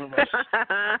every one of us.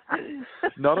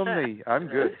 Not on me. I'm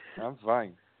good. I'm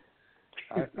fine.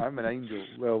 I'm an angel.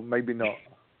 Well, maybe not.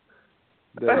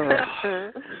 There's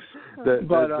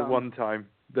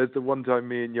the one time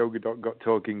me and Yoga Doc got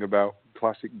talking about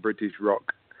classic British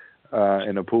rock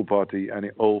in a pool party, and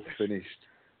it all finished.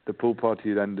 The pool party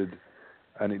had ended,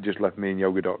 and it just left me and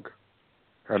Yoga Doc.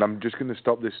 And I'm just going to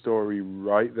stop this story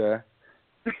right there,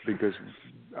 because,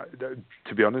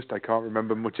 to be honest, I can't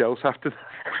remember much else after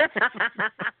that.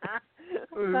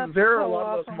 There are a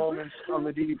lot of those moments on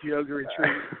the DDP Yoga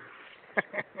Retreat.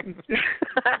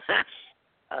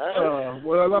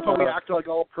 Well, I love how we act like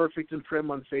all perfect and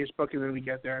prim on Facebook, and then we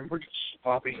get there and we're just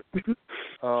sloppy. It's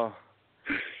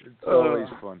always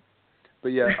fun. But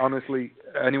yeah, honestly,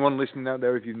 anyone listening out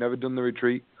there, if you've never done the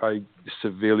retreat, I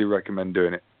severely recommend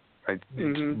doing it.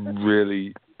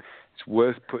 It's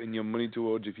worth putting your money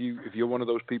towards. If you're one of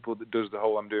those people that does the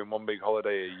whole I'm doing one big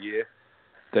holiday a year,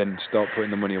 then start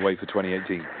putting the money away for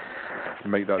 2018.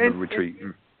 Make that the retreat.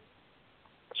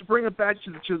 To bring it back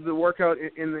to the workout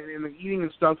and the eating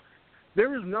and stuff,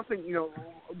 there is nothing,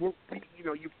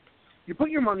 you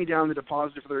put your money down the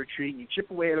deposit for the retreat, and you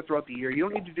chip away at it throughout the year. You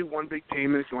don't need to do one big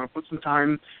payment. If you want to put some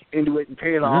time into it and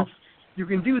pay it off, you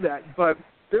can do that. But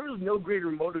there is no greater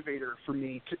motivator for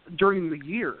me during the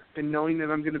year than knowing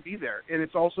that I'm going to be there. And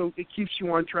it keeps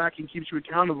you on track and keeps you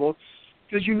accountable,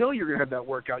 because you're going to have that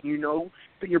workout. You know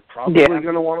that you're probably going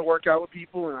to want to work out with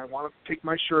people, and I want to take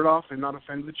my shirt off and not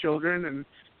offend the children. And,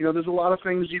 there's a lot of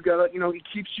things you've got to, it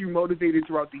keeps you motivated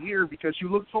throughout the year because you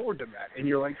look forward to that. And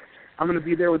you're like, I'm going to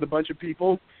be there with a bunch of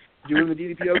people doing the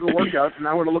DDP Yoga workouts, and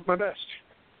I want to look my best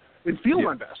and feel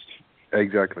my best.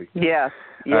 Exactly. Yeah.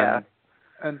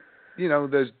 And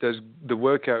there's the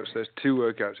workouts. There's 2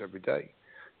 workouts every day.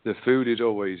 The food is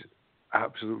always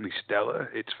absolutely stellar.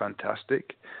 It's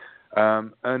fantastic.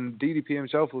 And DDP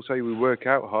himself will say we work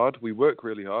out hard, we work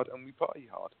really hard, and we party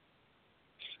hard.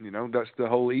 That's the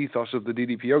whole ethos of the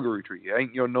DDP Yoga Retreat. It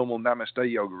ain't your normal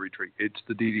Namaste Yoga Retreat. It's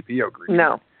the DDP Yoga Retreat.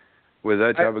 No. We're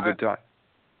there to have a good time.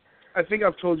 I think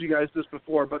I've told you guys this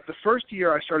before, but the first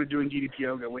year I started doing DDP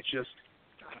Yoga, which is,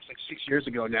 it's like 6 years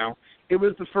ago now, it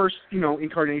was the first,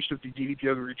 incarnation of the DDP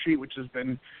Yoga Retreat, which has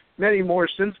been many more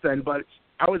since then, but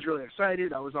I was really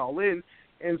excited. I was all in.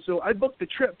 And so I booked the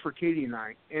trip for Katie and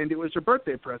I, and it was her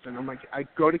birthday present. I'm like, I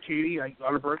go to Katie, on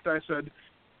her birthday, I said,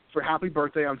 for happy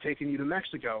birthday, I'm taking you to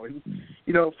Mexico. And,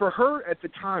 for her at the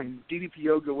time, DDP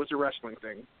Yoga was a wrestling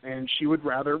thing, and she would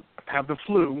rather have the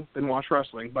flu than watch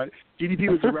wrestling. But DDP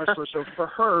was a wrestler, so for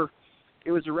her,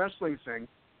 it was a wrestling thing.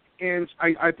 And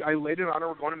I laid it on her.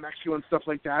 We're going to Mexico and stuff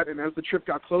like that. And as the trip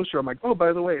got closer, I'm like, oh,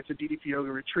 by the way, it's a DDP Yoga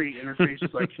retreat. And her face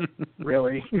is like,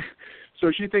 really?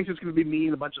 So she thinks it's going to be me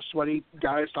and a bunch of sweaty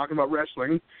guys talking about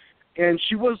wrestling. And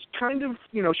she was kind of,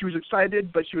 she was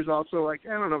excited, but she was also like,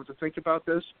 I don't know what to think about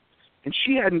this. And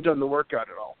she hadn't done the workout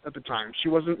at all at the time. She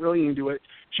wasn't really into it.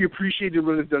 She appreciated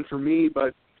what it had done for me,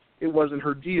 but it wasn't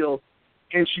her deal.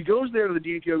 And she goes there to the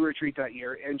DDP Yoga retreat that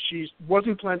year, and she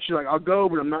wasn't planning. She's like, I'll go,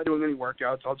 but I'm not doing any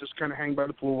workouts. I'll just kind of hang by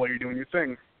the pool while you're doing your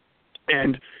thing.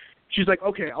 And she's like,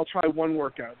 okay, I'll try one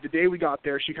workout. The day we got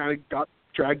there, she kind of got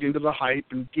dragged into the hype,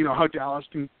 and how Dallas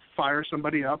can fire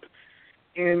somebody up.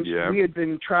 And we had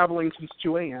been traveling since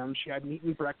 2 a.m. She hadn't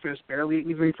eaten breakfast, barely ate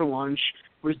anything for lunch,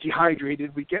 was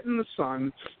dehydrated. We get in the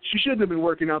sun. She shouldn't have been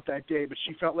working out that day, but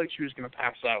she felt like she was going to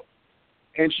pass out.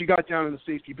 And she got down in the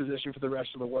safety position for the rest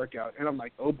of the workout. And I'm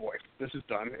like, oh, boy, this is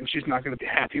done. And she's not going to be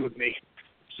happy with me.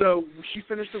 So she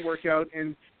finished the workout,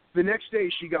 and the next day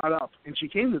she got up, and she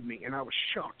came with me, and I was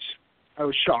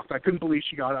shocked. I couldn't believe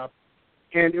she got up.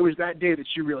 And it was that day that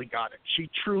she really got it. She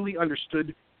truly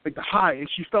understood the high, and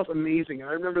she felt amazing. And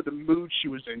I remember the mood she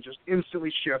was in just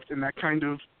instantly shift, and that kind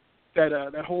of,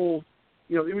 that whole,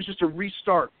 it was just a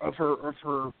restart of her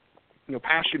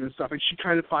passion and stuff, and she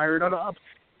kind of fired it up.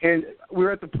 And we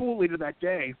were at the pool later that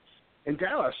day, and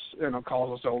Dallas,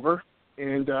 calls us over,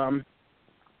 and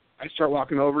I start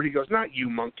walking over. He goes, "Not you,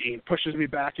 monkey," and pushes me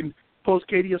back and pulls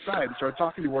Katie aside and started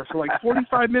talking to her for like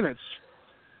 45 minutes.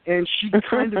 And she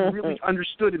kind of really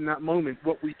understood in that moment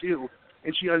what we do,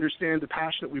 and she understands the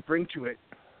passion that we bring to it.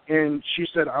 And she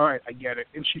said, "All right, I get it."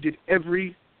 And she did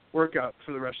every workout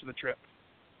for the rest of the trip.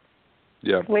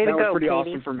 Yeah. Way to that go, was pretty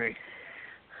Katie. awesome for me.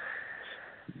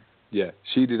 Yeah,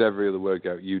 she did every other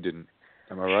workout. You didn't.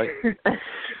 Am I right?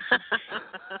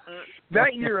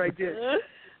 That year I did.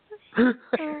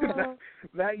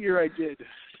 that year I did.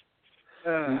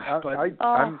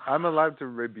 I'm allowed to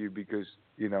rib you because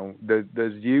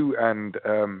there's you and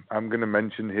I'm going to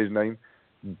mention his name,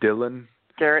 Dylan.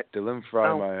 Dylan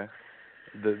Freimeyer.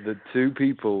 The two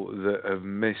people that have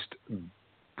missed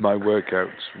my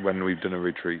workouts when we've done a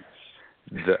retreat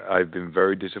that I've been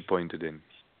very disappointed in.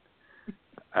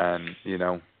 And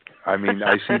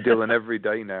I see Dylan every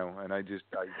day now, and I go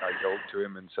up to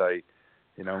him and say,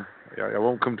 I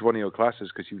won't come to one of your classes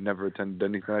because you've never attended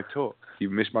anything I taught.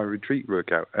 You've missed my retreat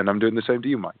workout, and I'm doing the same to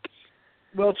you, Mike.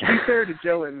 Well, to be fair to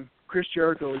Dylan, Chris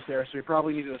Jericho was there, so he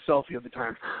probably needed a selfie at the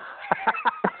time.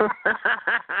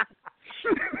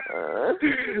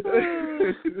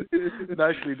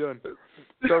 Nicely done.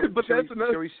 So, but shall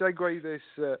we segue this?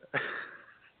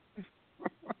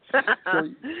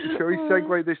 Shall we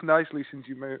segue this nicely, since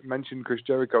you mentioned Chris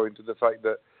Jericho, into the fact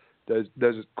that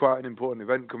there's quite an important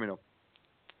event coming up?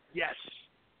 Yes,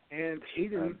 and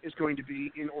Hayden is going to be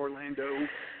in Orlando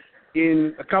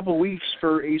in a couple weeks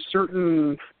for a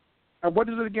certain. What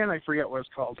is it again? I forget what it's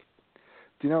called.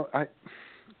 Do you know?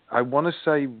 I want to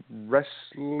say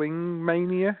Wrestling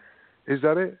Mania. Is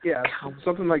that it? Yeah,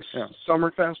 something like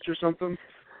Summerfest or something.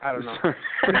 I don't know.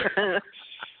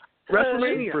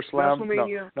 WrestleMania.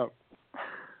 WrestleMania. No.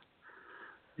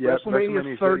 Yeah,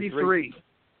 WrestleMania 33.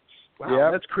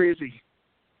 Wow, that's crazy.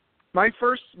 My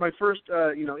first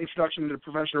introduction to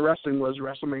professional wrestling was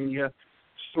WrestleMania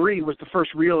 3. Was the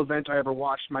first real event I ever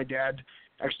watched. My dad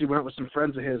actually went with some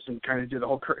friends of his and kind of did the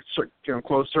whole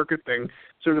closed circuit thing.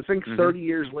 So to think 30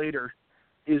 years later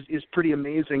is pretty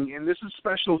amazing, and this is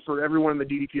special for everyone in the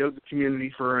DDP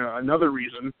community for another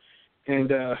reason.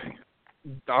 And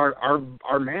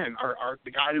our man,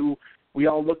 the guy who we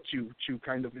all look to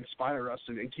kind of inspire us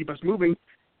and keep us moving,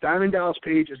 Diamond Dallas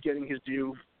Page is getting his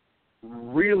due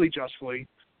really justly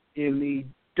in the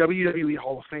WWE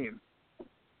Hall of Fame.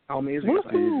 How amazing is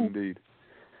that? Indeed.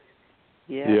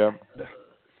 Yeah.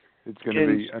 It's going to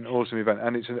be an awesome event,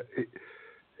 and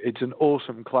it's an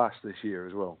awesome class this year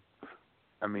as well.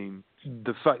 I mean,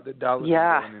 the fact that Dallas is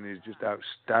going in is just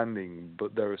outstanding,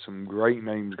 but there are some great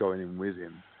names going in with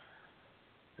him.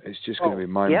 It's just going to be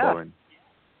mind-blowing.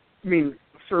 I mean,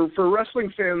 for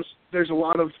wrestling fans, there's a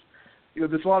lot of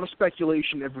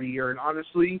speculation every year, and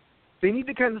honestly, they need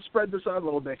to kind of spread this out a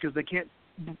little bit because they can't,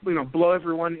 blow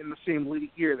everyone in the same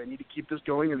year. They need to keep this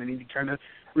going, and they need to kind of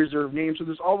reserve names. So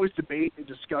there's always debate and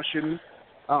discussion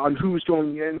on who's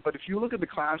going in. But if you look at the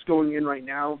class going in right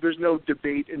now, there's no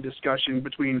debate and discussion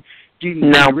between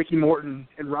DDP, Ricky Morton,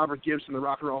 and Robert Gibbs in the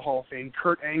Rock and Roll Hall of Fame.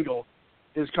 Kurt Angle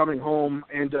is coming home,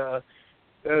 and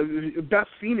Beth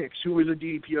Phoenix, who was a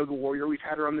DDP Yoga Warrior. We've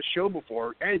had her on the show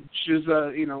before. Edge is,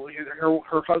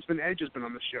 her husband Edge has been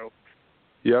on the show.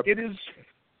 Yep. It is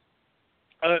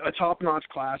a top-notch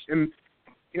class, and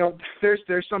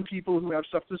there's some people who have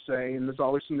stuff to say, and there's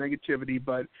always some negativity,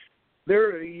 but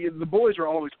the boys are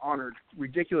always honored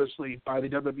ridiculously by the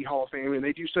WWE Hall of Fame, and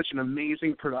they do such an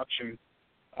amazing production.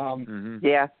 For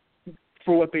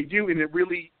what they do, and it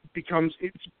really becomes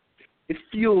it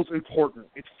feels important.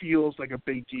 It feels like a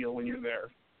big deal when you're there.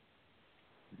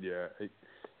 Yeah,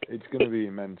 it's going to be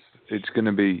immense. It's going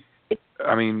to be,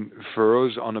 I mean, for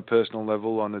us on a personal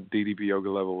level, on a DDP Yoga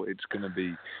level, it's going to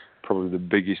be probably the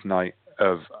biggest night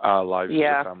of our lives as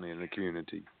a family and the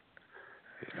community.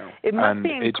 It must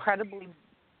be incredibly...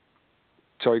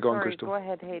 Sorry, go on, Crystal. Go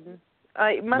ahead, Hayden.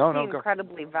 It must be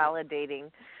incredibly validating,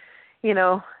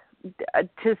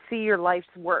 to see your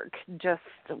life's work. Just,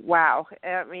 wow.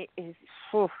 I mean,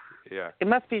 it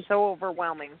must be so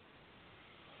overwhelming.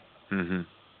 It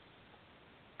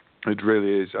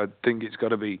really is. I think it's got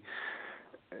to be...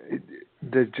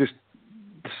 There's just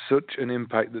such an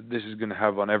impact that this is going to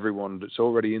have on everyone that's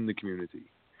already in the community,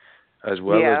 as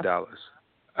well as Dallas.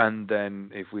 And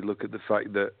then if we look at the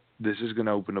fact that this is going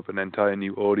to open up an entire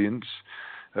new audience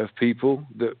of people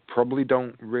that probably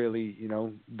don't really,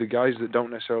 the guys that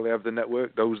don't necessarily have the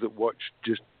network, those that watch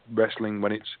just wrestling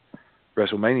when it's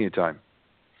WrestleMania time.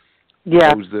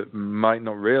 those that might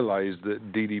not realize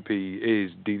that DDP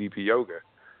is DDP yoga,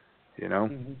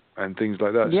 and things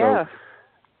like that. Yeah. So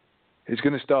it's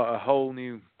going to start a whole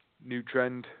new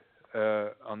trend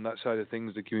on that side of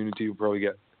things. The community will probably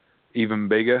get even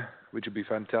bigger, which would be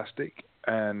fantastic.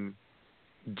 And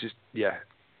just,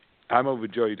 I'm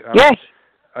overjoyed. Yes.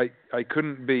 I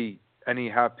couldn't be any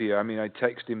happier. I mean, I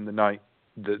texted him the night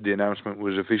that the announcement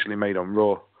was officially made on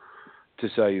Raw to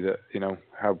say that,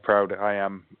 how proud I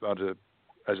am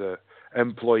as a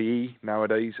employee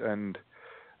nowadays and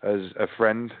as a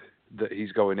friend that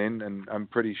he's going in. And I'm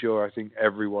pretty sure, I think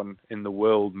everyone in the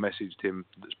world messaged him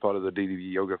that's part of the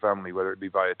DDP Yoga family, whether it be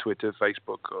via Twitter,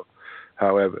 Facebook, or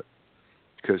however,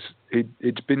 because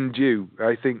it's been due.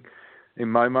 I think, in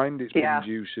my mind, it's been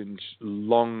due since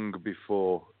long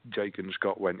before Jake and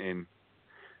Scott went in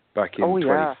back in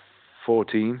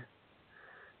 2014.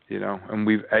 And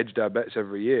we've edged our bets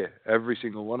every year. Every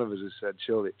single one of us has said,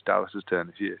 surely it's Dallas's turn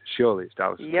this year. Surely it's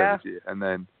Dallas's turn this year. And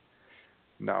then,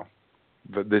 no.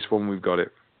 But this one, we've got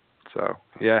it. So,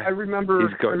 I remember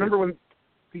when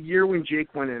the year when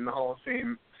Jake went in the Hall of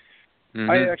Fame,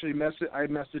 I actually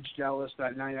messaged Dallas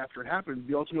that night after it happened.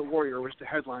 The Ultimate Warrior was the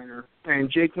headliner, and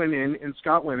Jake went in and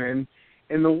Scott went in,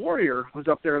 and the Warrior was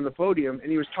up there on the podium,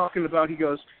 and he was talking about, he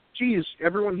goes, geez,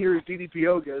 everyone here is DDP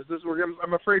Yoga.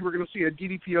 I'm afraid we're going to see a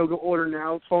DDP Yoga order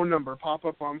now, phone number pop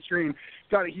up on screen.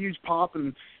 Got a huge pop,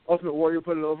 and Ultimate Warrior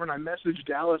put it over, and I messaged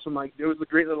Dallas. I'm like, it was a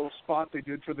great little spot they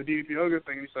did for the DDP Yoga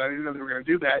thing. He said, I didn't know they were going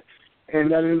to do that.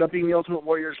 And that ended up being the Ultimate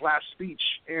Warrior's last speech.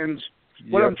 And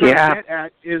what I'm trying to get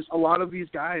at is a lot of these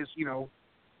guys,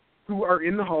 who are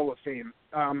in the Hall of Fame,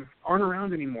 aren't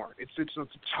around anymore. It's a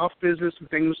tough business, and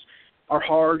things are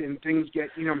hard, and things get,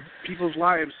 people's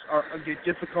lives get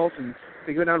difficult, and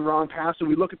they go down wrong paths. And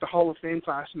we look at the Hall of Fame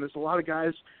class, and there's a lot of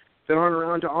guys that aren't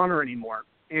around to honor anymore.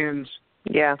 And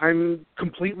I'm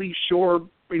completely sure,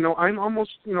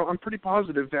 I'm pretty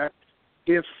positive that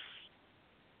if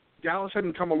Dallas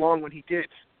hadn't come along when he did,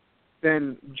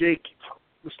 then Jake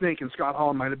the Snake and Scott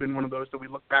Hall might have been one of those that we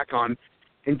look back on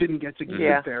and didn't get to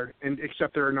get there and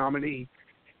accept their nominee.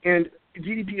 And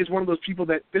DDP is one of those people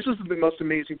that, this is the most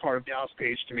amazing part of Dallas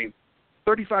Page to me.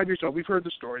 35 years old, we've heard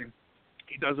the story.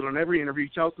 He does it on every interview. He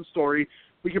tells the story.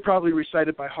 We could probably recite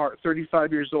it by heart.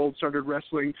 35 years old, started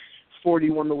wrestling,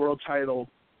 40, won the world title.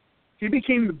 He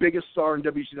became the biggest star in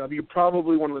WCW,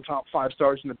 probably one of the top 5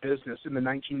 stars in the business in the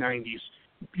 1990s.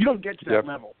 You don't get to that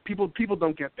level. People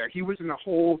don't get there. He was in a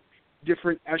whole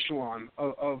different echelon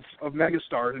of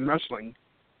megastars in wrestling.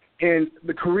 And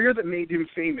the career that made him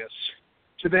famous,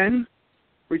 to then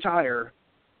retire,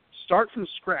 start from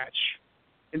scratch,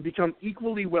 and become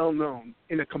equally well known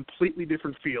in a completely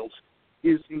different field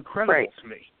is incredible to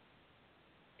me.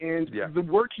 And the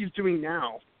work he's doing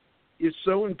now is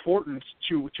so important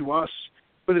to us,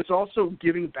 but it's also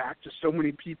giving back to so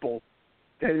many people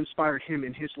that inspired him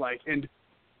in his life. And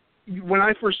when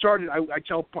I first started, I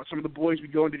tell some of the boys we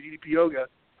go into DDP Yoga,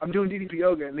 I'm doing DDP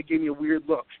Yoga, and they gave me a weird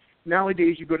look.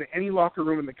 Nowadays, you go to any locker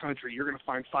room in the country, you're going to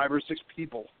find 5 or 6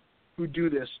 people who do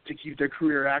this to keep their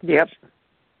career active.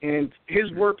 And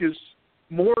his work is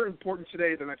more important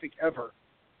today than I think ever.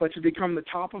 But to become the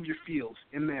top of your field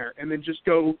in there and then just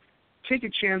go take a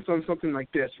chance on something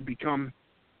like this and become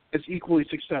as equally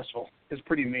successful is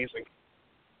pretty amazing.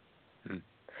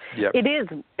 It is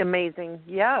amazing,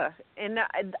 And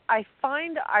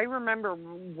I remember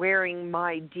wearing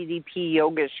my DDP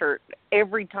yoga shirt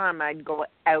every time I'd go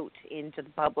out into the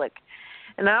public.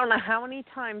 And I don't know how many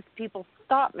times people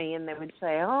stop me and they would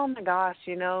say, oh my gosh,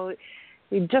 you're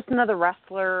just another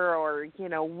wrestler, or,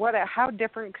 how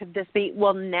different could this be?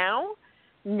 Well, now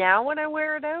when I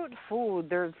wear it out,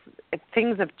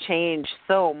 things have changed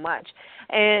so much.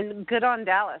 And good on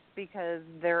Dallas, because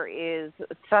there is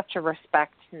such a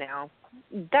respect now.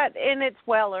 And it's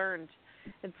well earned.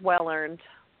 It's well earned.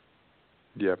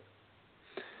 Yeah.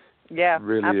 Yeah,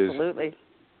 really absolutely. Is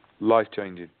life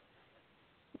changing.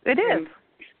 It is.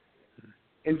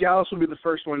 And Dallas will be the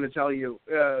first one to tell you,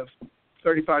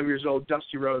 35 years old,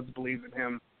 Dusty Rhodes believed in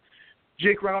him.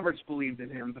 Jake Roberts believed in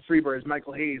him. The Freebirds,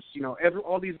 Michael Hayes,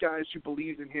 all these guys who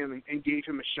believed in him and gave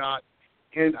him a shot.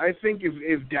 And I think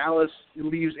if Dallas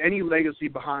leaves any legacy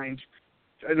behind,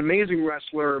 an amazing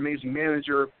wrestler, amazing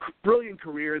manager, brilliant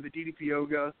career, the DDP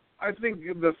Yoga, I think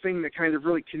the thing that kind of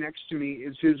really connects to me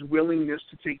is his willingness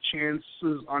to take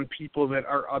chances on people that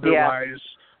are otherwise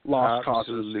lost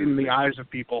causes in the eyes of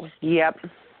people. Yep.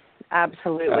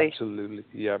 Absolutely. Absolutely.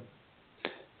 Yep.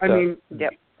 I mean,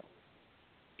 yep.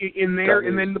 In there,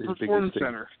 and then the Performance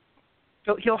Center.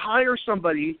 He'll hire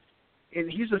somebody, and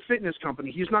he's a fitness company.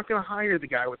 He's not going to hire the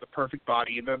guy with the perfect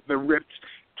body, the ripped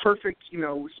perfect,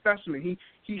 specimen.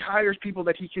 He hires people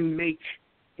that he can make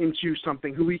into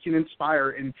something, who he can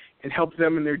inspire and help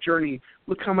them in their journey.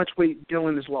 Look how much weight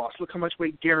Dylan has lost. Look how much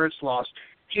weight Garrett's lost.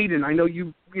 Hayden, I know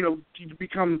you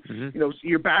become,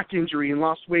 your back injury and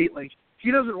lost weight. Like,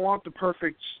 he doesn't want the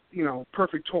perfect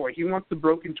toy. He wants the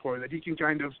broken toy that he can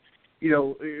kind of,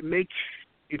 make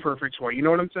a perfect toy. You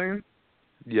know what I'm saying?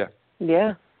 Yeah.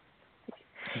 Yeah.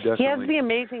 Definitely. He has the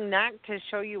amazing knack to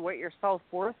show you what your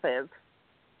self-worth is.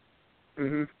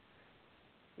 Mhm.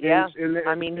 Yeah. And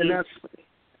I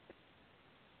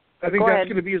think that's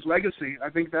going to be his legacy. I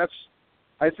think the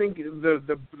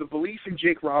belief in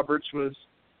Jake Roberts was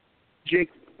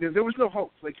there was no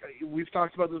hope. Like, we've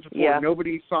talked about this before. Yeah.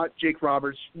 Nobody thought Jake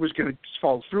Roberts was going to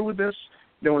follow through with this.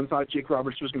 No one thought Jake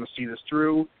Roberts was going to see this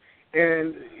through.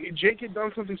 And Jake had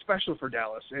done something special for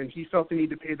Dallas, and he felt the need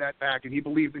to pay that back, and he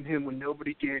believed in him when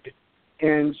nobody did.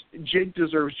 And Jake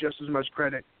deserves just as much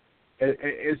credit as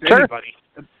anybody.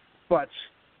 But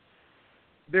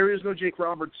there is no Jake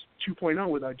Roberts 2.0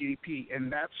 without DDP, and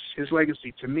that's his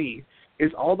legacy to me,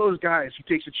 is all those guys he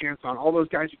takes a chance on, all those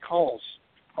guys he calls,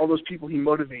 all those people he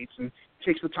motivates and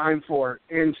takes the time for.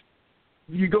 And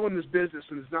you go in this business,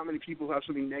 and there's not many people who have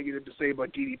something negative to say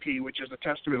about DDP, which is a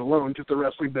testament alone because the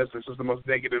wrestling business is the most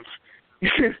negative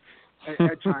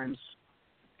at times.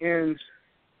 And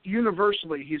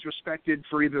universally, he's respected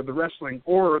for either the wrestling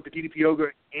or the DDP Yoga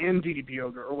and DDP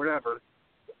Yoga or whatever.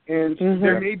 And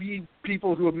there may be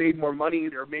people who have made more money.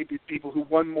 There may be people who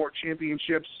won more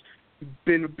championships,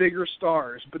 been bigger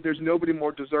stars, but there's nobody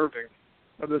more deserving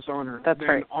of this honor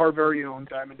than our very own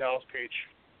Diamond Dallas Page.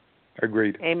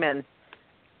 Agreed. Amen.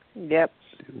 Yep.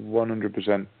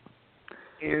 100%.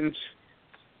 And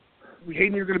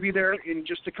Hayden, you're going to be there in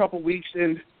just a couple weeks,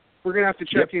 and we're going to have to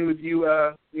check in with you,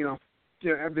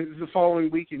 the following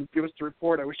week and give us the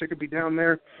report. I wish I could be down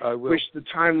there. I will. Wish the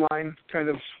timeline kind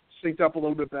of synced up a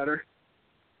little bit better.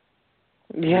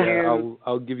 Yeah.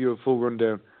 I'll give you a full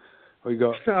rundown. We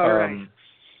got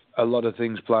a lot of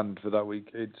things planned for that week.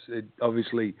 It's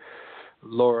obviously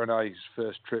Laura and I's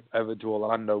first trip ever to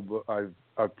Orlando, but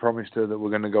I've promised her that we're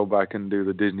going to go back and do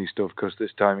the Disney stuff because this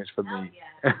time it's for me.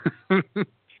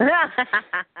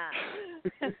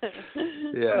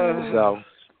 Yeah. So,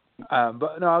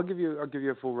 but no, I'll give you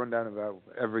a full rundown of how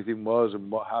everything was and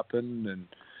what happened and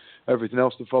everything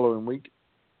else the following week.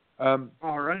 All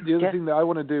right. The other thing that I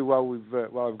want to do while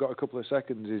I've got a couple of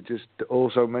seconds is just to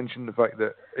also mention the fact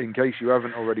that, in case you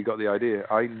haven't already got the idea,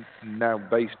 I'm now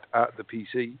based at the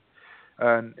PC,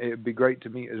 and it'd be great to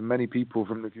meet as many people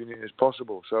from the community as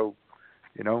possible. So,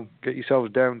 get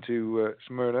yourselves down to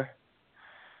Smyrna,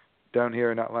 down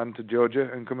here in Atlanta,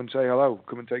 Georgia, and come and say hello.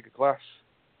 Come and take a class.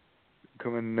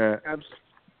 Come and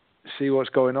see what's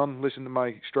going on. Listen to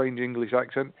my strange English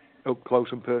accent up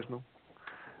close and personal.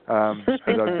 As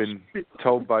I've been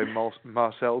told by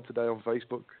Marcel today on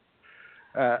Facebook.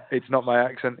 It's not my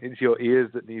accent, it's your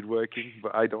ears that need working,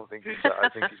 but I don't think it's that. I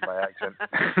think it's my accent.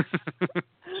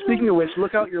 Speaking of which,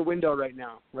 look out your window right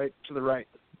now, right to the right.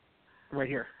 Right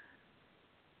here.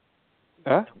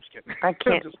 Huh? I'm just kidding. I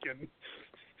can't. I'm just kidding.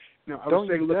 No, I was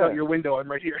saying look out your window. I'm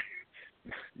right here.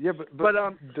 Yeah, but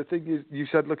the thing is, you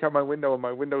said look out my window, and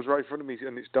my window's right in front of me,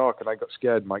 and it's dark, and I got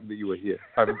scared, Mike, that you were here.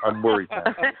 I'm worried now.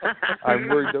 I'm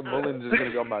worried that Mullins is going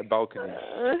to be on my balcony.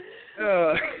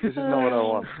 This is not what I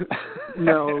want.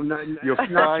 No, you're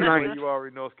fine where you are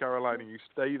in North Carolina. You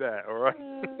stay there, all right?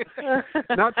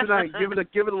 Not tonight. Give it a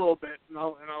little bit, and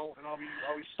I'll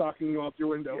be stalking you out your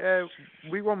window. Yeah,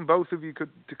 we want both of you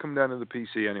to come down to the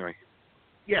PC anyway.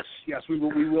 Yes, we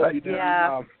will be down.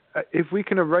 Yeah. If we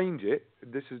can arrange it,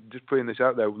 this is just putting this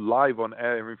out there, live on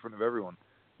air in front of everyone.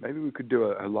 Maybe we could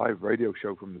do a live radio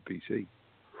show from the PC.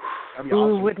 That'd be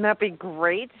awesome. Wouldn't that be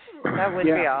great? That would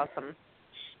be awesome.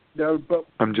 No, but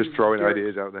I'm just throwing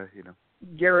ideas out there,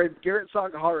 Garrett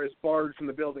Sakahara is barred from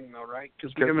the building, though, right?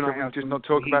 Because can we just not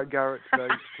talk about Garrett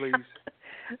today, please?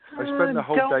 I spent the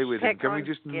whole day with him. Can we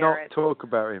just Garrett. not talk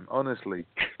about him, honestly?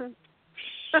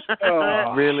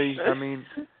 Oh. Really? I mean,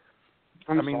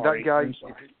 sorry. that guy. I'm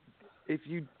sorry. If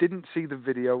you didn't see the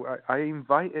video, I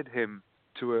invited him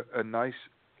to a nice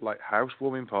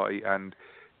housewarming party, and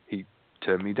he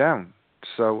turned me down.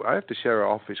 So I have to share an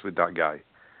office with that guy.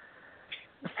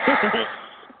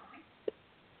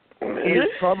 He's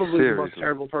probably Seriously. the most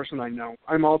terrible person I know.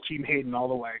 I'm all Team Hayden all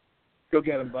the way. Go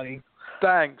get him, buddy.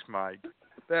 Thanks, Mike.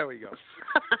 There we go.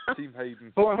 Team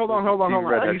Hayden. Hold on.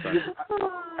 Team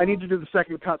I need to do the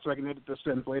second cut so I can edit this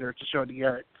in later to show it to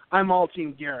Garrett. I'm all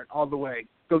Team Garrett all the way.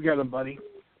 Go get him, buddy.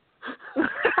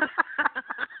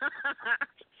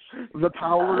 The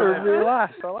power of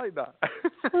relax. I like that.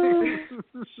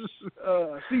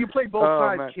 So you play both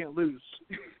sides, man. you can't lose.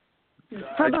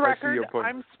 For the record,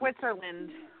 I'm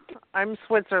Switzerland. I'm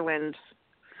Switzerland.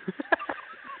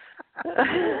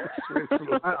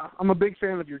 I'm a big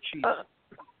fan of your cheese.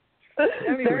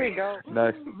 Anyway, there you go.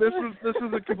 Nice. This is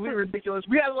a completely ridiculous.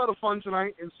 We had a lot of fun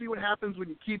tonight, and see what happens when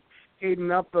you keep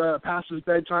Hayden up past his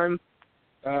bedtime.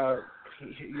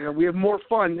 We have more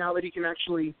fun now that he can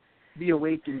actually be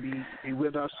awake and be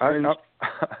with us.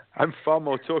 I'm far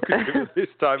more talkative this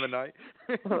time of night.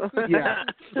 Yeah.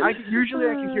 Usually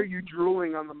I can hear you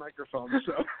drooling on the microphone.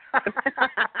 So.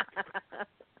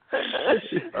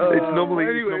 It's normally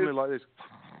like this.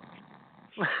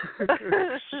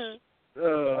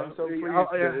 I'm so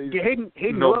pleased. Hayden,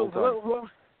 hello.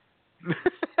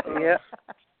 Yeah.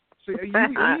 So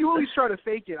you always try to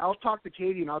fake it. I'll talk to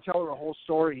Katie and I'll tell her a whole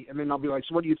story, and then I'll be like,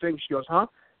 "So what do you think?" She goes, "Huh?"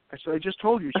 I said, "I just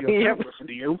told you." She goes, "I don't listen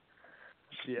to you."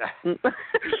 Yeah.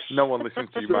 No one listens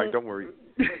to you, Mike. Don't worry.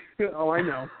 Oh, I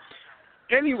know.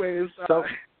 Anyways, it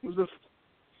was a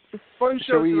fun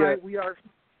show tonight. We are.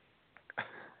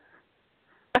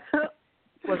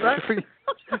 What's that?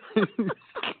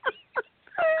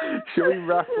 Shall we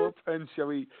wrap up and shall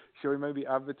we maybe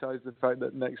advertise the fact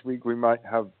that next week we might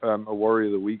have a Warrior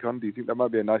of the Week on? Do you think that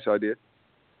might be a nice idea?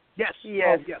 Yes.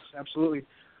 Yes. Oh, yes, absolutely.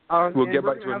 We'll get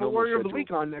back to have a Warrior of the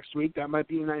Week on next week. That might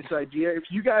be a nice idea. If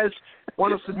you guys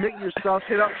want to submit your stuff,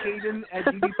 hit up Hayden at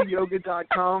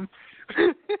ddpyoga.com.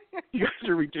 You guys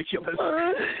are ridiculous.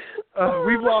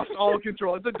 We've lost all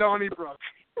control. It's a Donnybrook.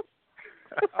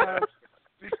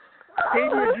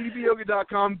 Hayden at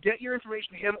ddpyoga.com. Get your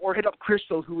information to him, or hit up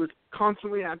Crystal, who is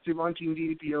constantly active on Team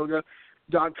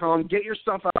ddpyoga.com. Get your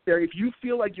stuff out there. If you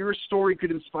feel like your story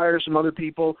could inspire some other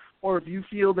people, or if you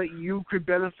feel that you could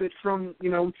benefit from,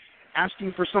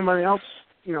 asking for somebody else,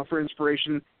 for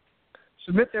inspiration,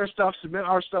 submit their stuff, submit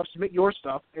our stuff, submit your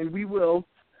stuff, and we will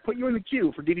put you in the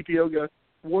queue for DDP Yoga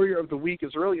Warrior of the Week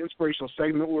as a really inspirational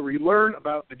segment where we learn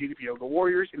about the DDP Yoga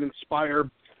Warriors and inspire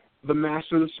the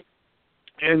masses.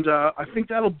 And I think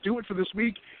that'll do it for this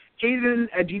week. Hayden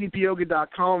at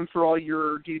ddpyoga.com for all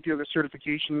your DDP Yoga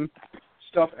certification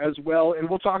stuff as well. And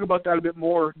we'll talk about that a bit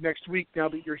more next week now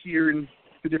that you're here and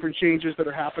the different changes that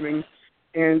are happening.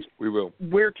 And we will.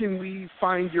 Where can we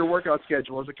find your workout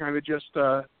schedule? Is it kind of just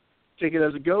take it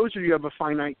as it goes, or do you have a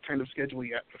finite kind of schedule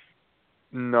yet?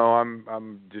 No,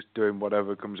 I'm just doing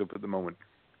whatever comes up at the moment.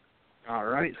 All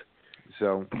right.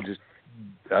 So just,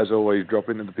 as always, drop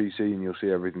into the PC and you'll see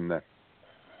everything there.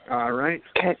 All right.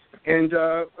 Okay. And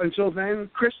until then,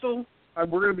 Crystal, we're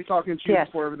going to be talking to you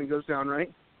before everything goes down, right?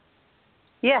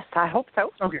 Yes, I hope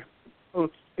so. Okay. Oh,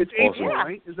 it's April,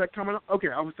 right? Is that coming up? Okay,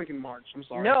 I was thinking March. I'm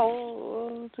sorry.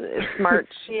 No, it's March,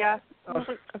 yeah.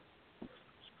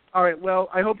 All right, well,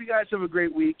 I hope you guys have a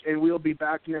great week, and we'll be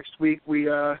back next week. We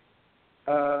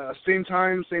same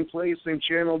time, same place, same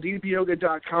channel,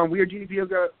 ddpyoga.com. We are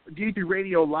DDP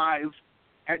Radio Live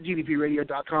at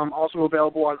ddpradio.com, also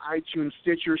available on iTunes,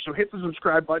 Stitcher. So hit the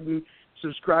subscribe button,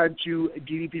 subscribe to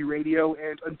DDP Radio.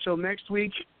 And until next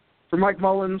week, for Mike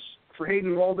Mullins, for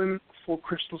Hayden Walden, for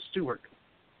Crystal Stewart,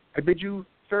 I bid you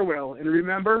farewell. And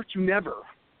remember to never,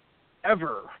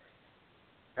 ever,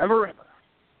 ever,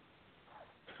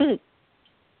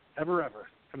 ever, ever.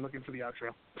 I'm looking for the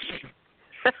outro.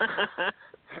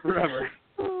 Ever.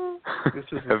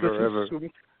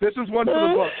 This is one for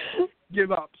the book.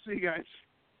 Give up. See you guys.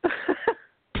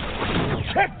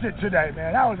 Checked it today,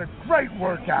 man. That was a great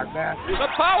workout, man. The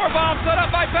power bomb set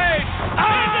up by Page.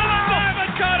 Into the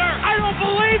diamond cutter. I don't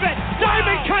believe it.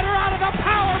 Diamond cutter out of the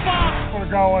power bomb. We're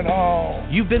going home.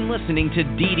 You've been listening to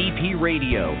DDP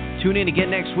Radio. Tune in again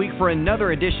next week for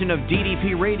another edition of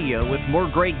DDP Radio with more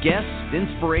great guests,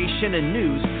 inspiration, and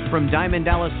news from Diamond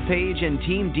Dallas Page and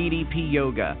Team DDP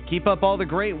Yoga. Keep up all the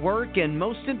great work, and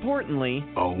most importantly,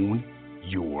 own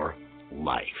your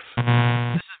life. This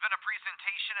has been a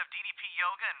presentation of DDP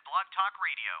Yoga and Blog Talk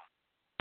Radio.